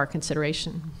hand for our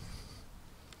consideration.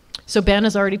 So Ben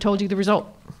has already told you the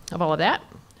result of all of that.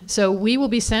 So we will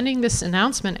be sending this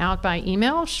announcement out by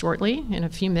email shortly, in a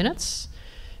few minutes,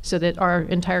 so that our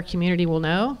entire community will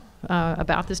know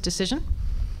about this decision.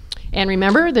 And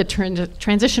remember, the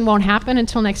transition won't happen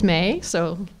until next May,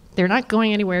 so they're not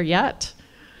going anywhere yet.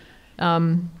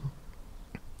 And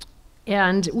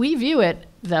we view it,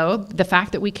 though, the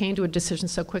fact that we came to a decision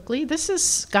so quickly, this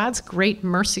is God's great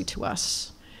mercy to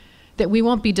us, that we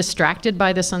won't be distracted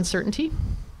by this uncertainty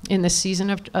in this season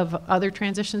of other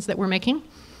transitions that we're making.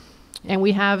 And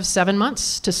we have 7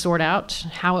 months to sort out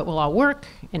how it will all work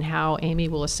and how Amy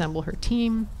will assemble her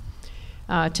team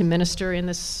to minister in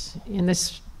this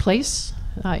place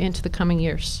into the coming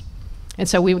years. And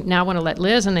so we now want to let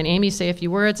Liz and then Amy say a few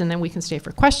words, and then we can stay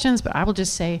for questions. But I will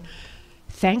just say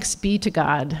Thanks be to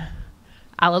God.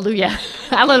 Hallelujah.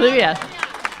 Hallelujah.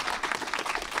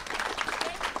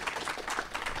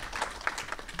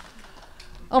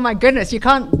 Oh my goodness, you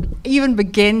can't even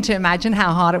begin to imagine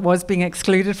how hard it was being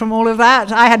excluded from all of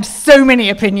that. I had so many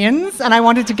opinions and I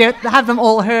wanted to have them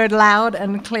all heard loud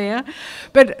and clear.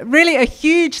 But really a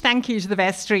huge thank you to the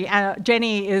vestry.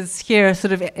 Jenny is here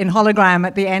sort of in hologram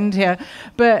at the end here.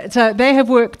 But they have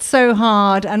worked so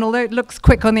hard, and although it looks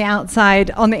quick on the outside,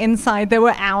 on the inside there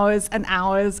were hours and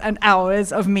hours and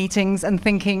hours of meetings and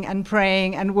thinking and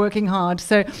praying and working hard.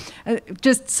 So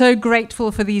just so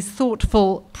grateful for these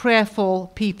thoughtful,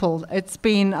 prayerful people. It's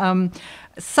been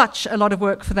such a lot of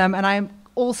work for them, and I am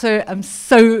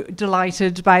so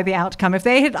delighted by the outcome. If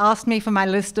they had asked me for my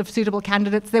list of suitable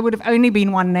candidates, there would have only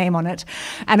been one name on it,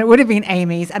 and it would have been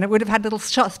Amy's, and it would have had little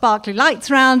sparkly lights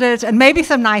around it, and maybe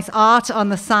some nice art on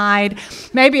the side,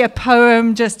 maybe a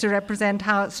poem just to represent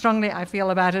how strongly I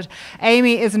feel about it.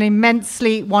 Amy is an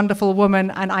immensely wonderful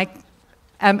woman, and I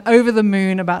am over the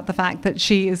moon about the fact that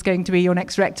she is going to be your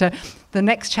next rector. The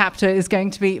next chapter is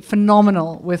going to be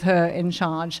phenomenal with her in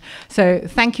charge. So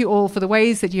thank you all for the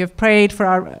ways that you have prayed for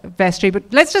our vestry.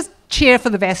 But let's just cheer for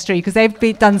the vestry, because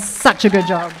they've done such a good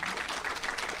job.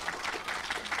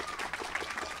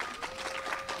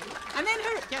 And then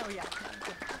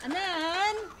and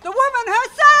then the woman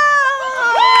herself!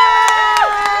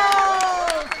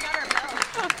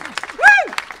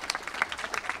 Woo!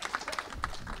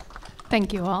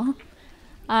 Thank you all.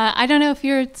 I don't know if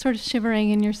you're sort of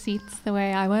shivering in your seats the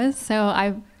way I was, so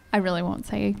I really won't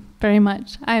say very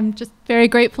much. I'm just very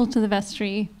grateful to the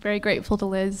vestry, very grateful to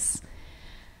Liz,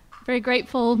 very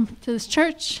grateful to this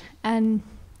church, and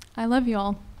I love you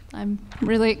all. I'm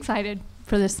really excited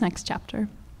for this next chapter.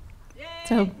 Yay!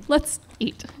 So let's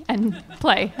eat and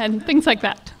play and things like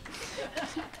that.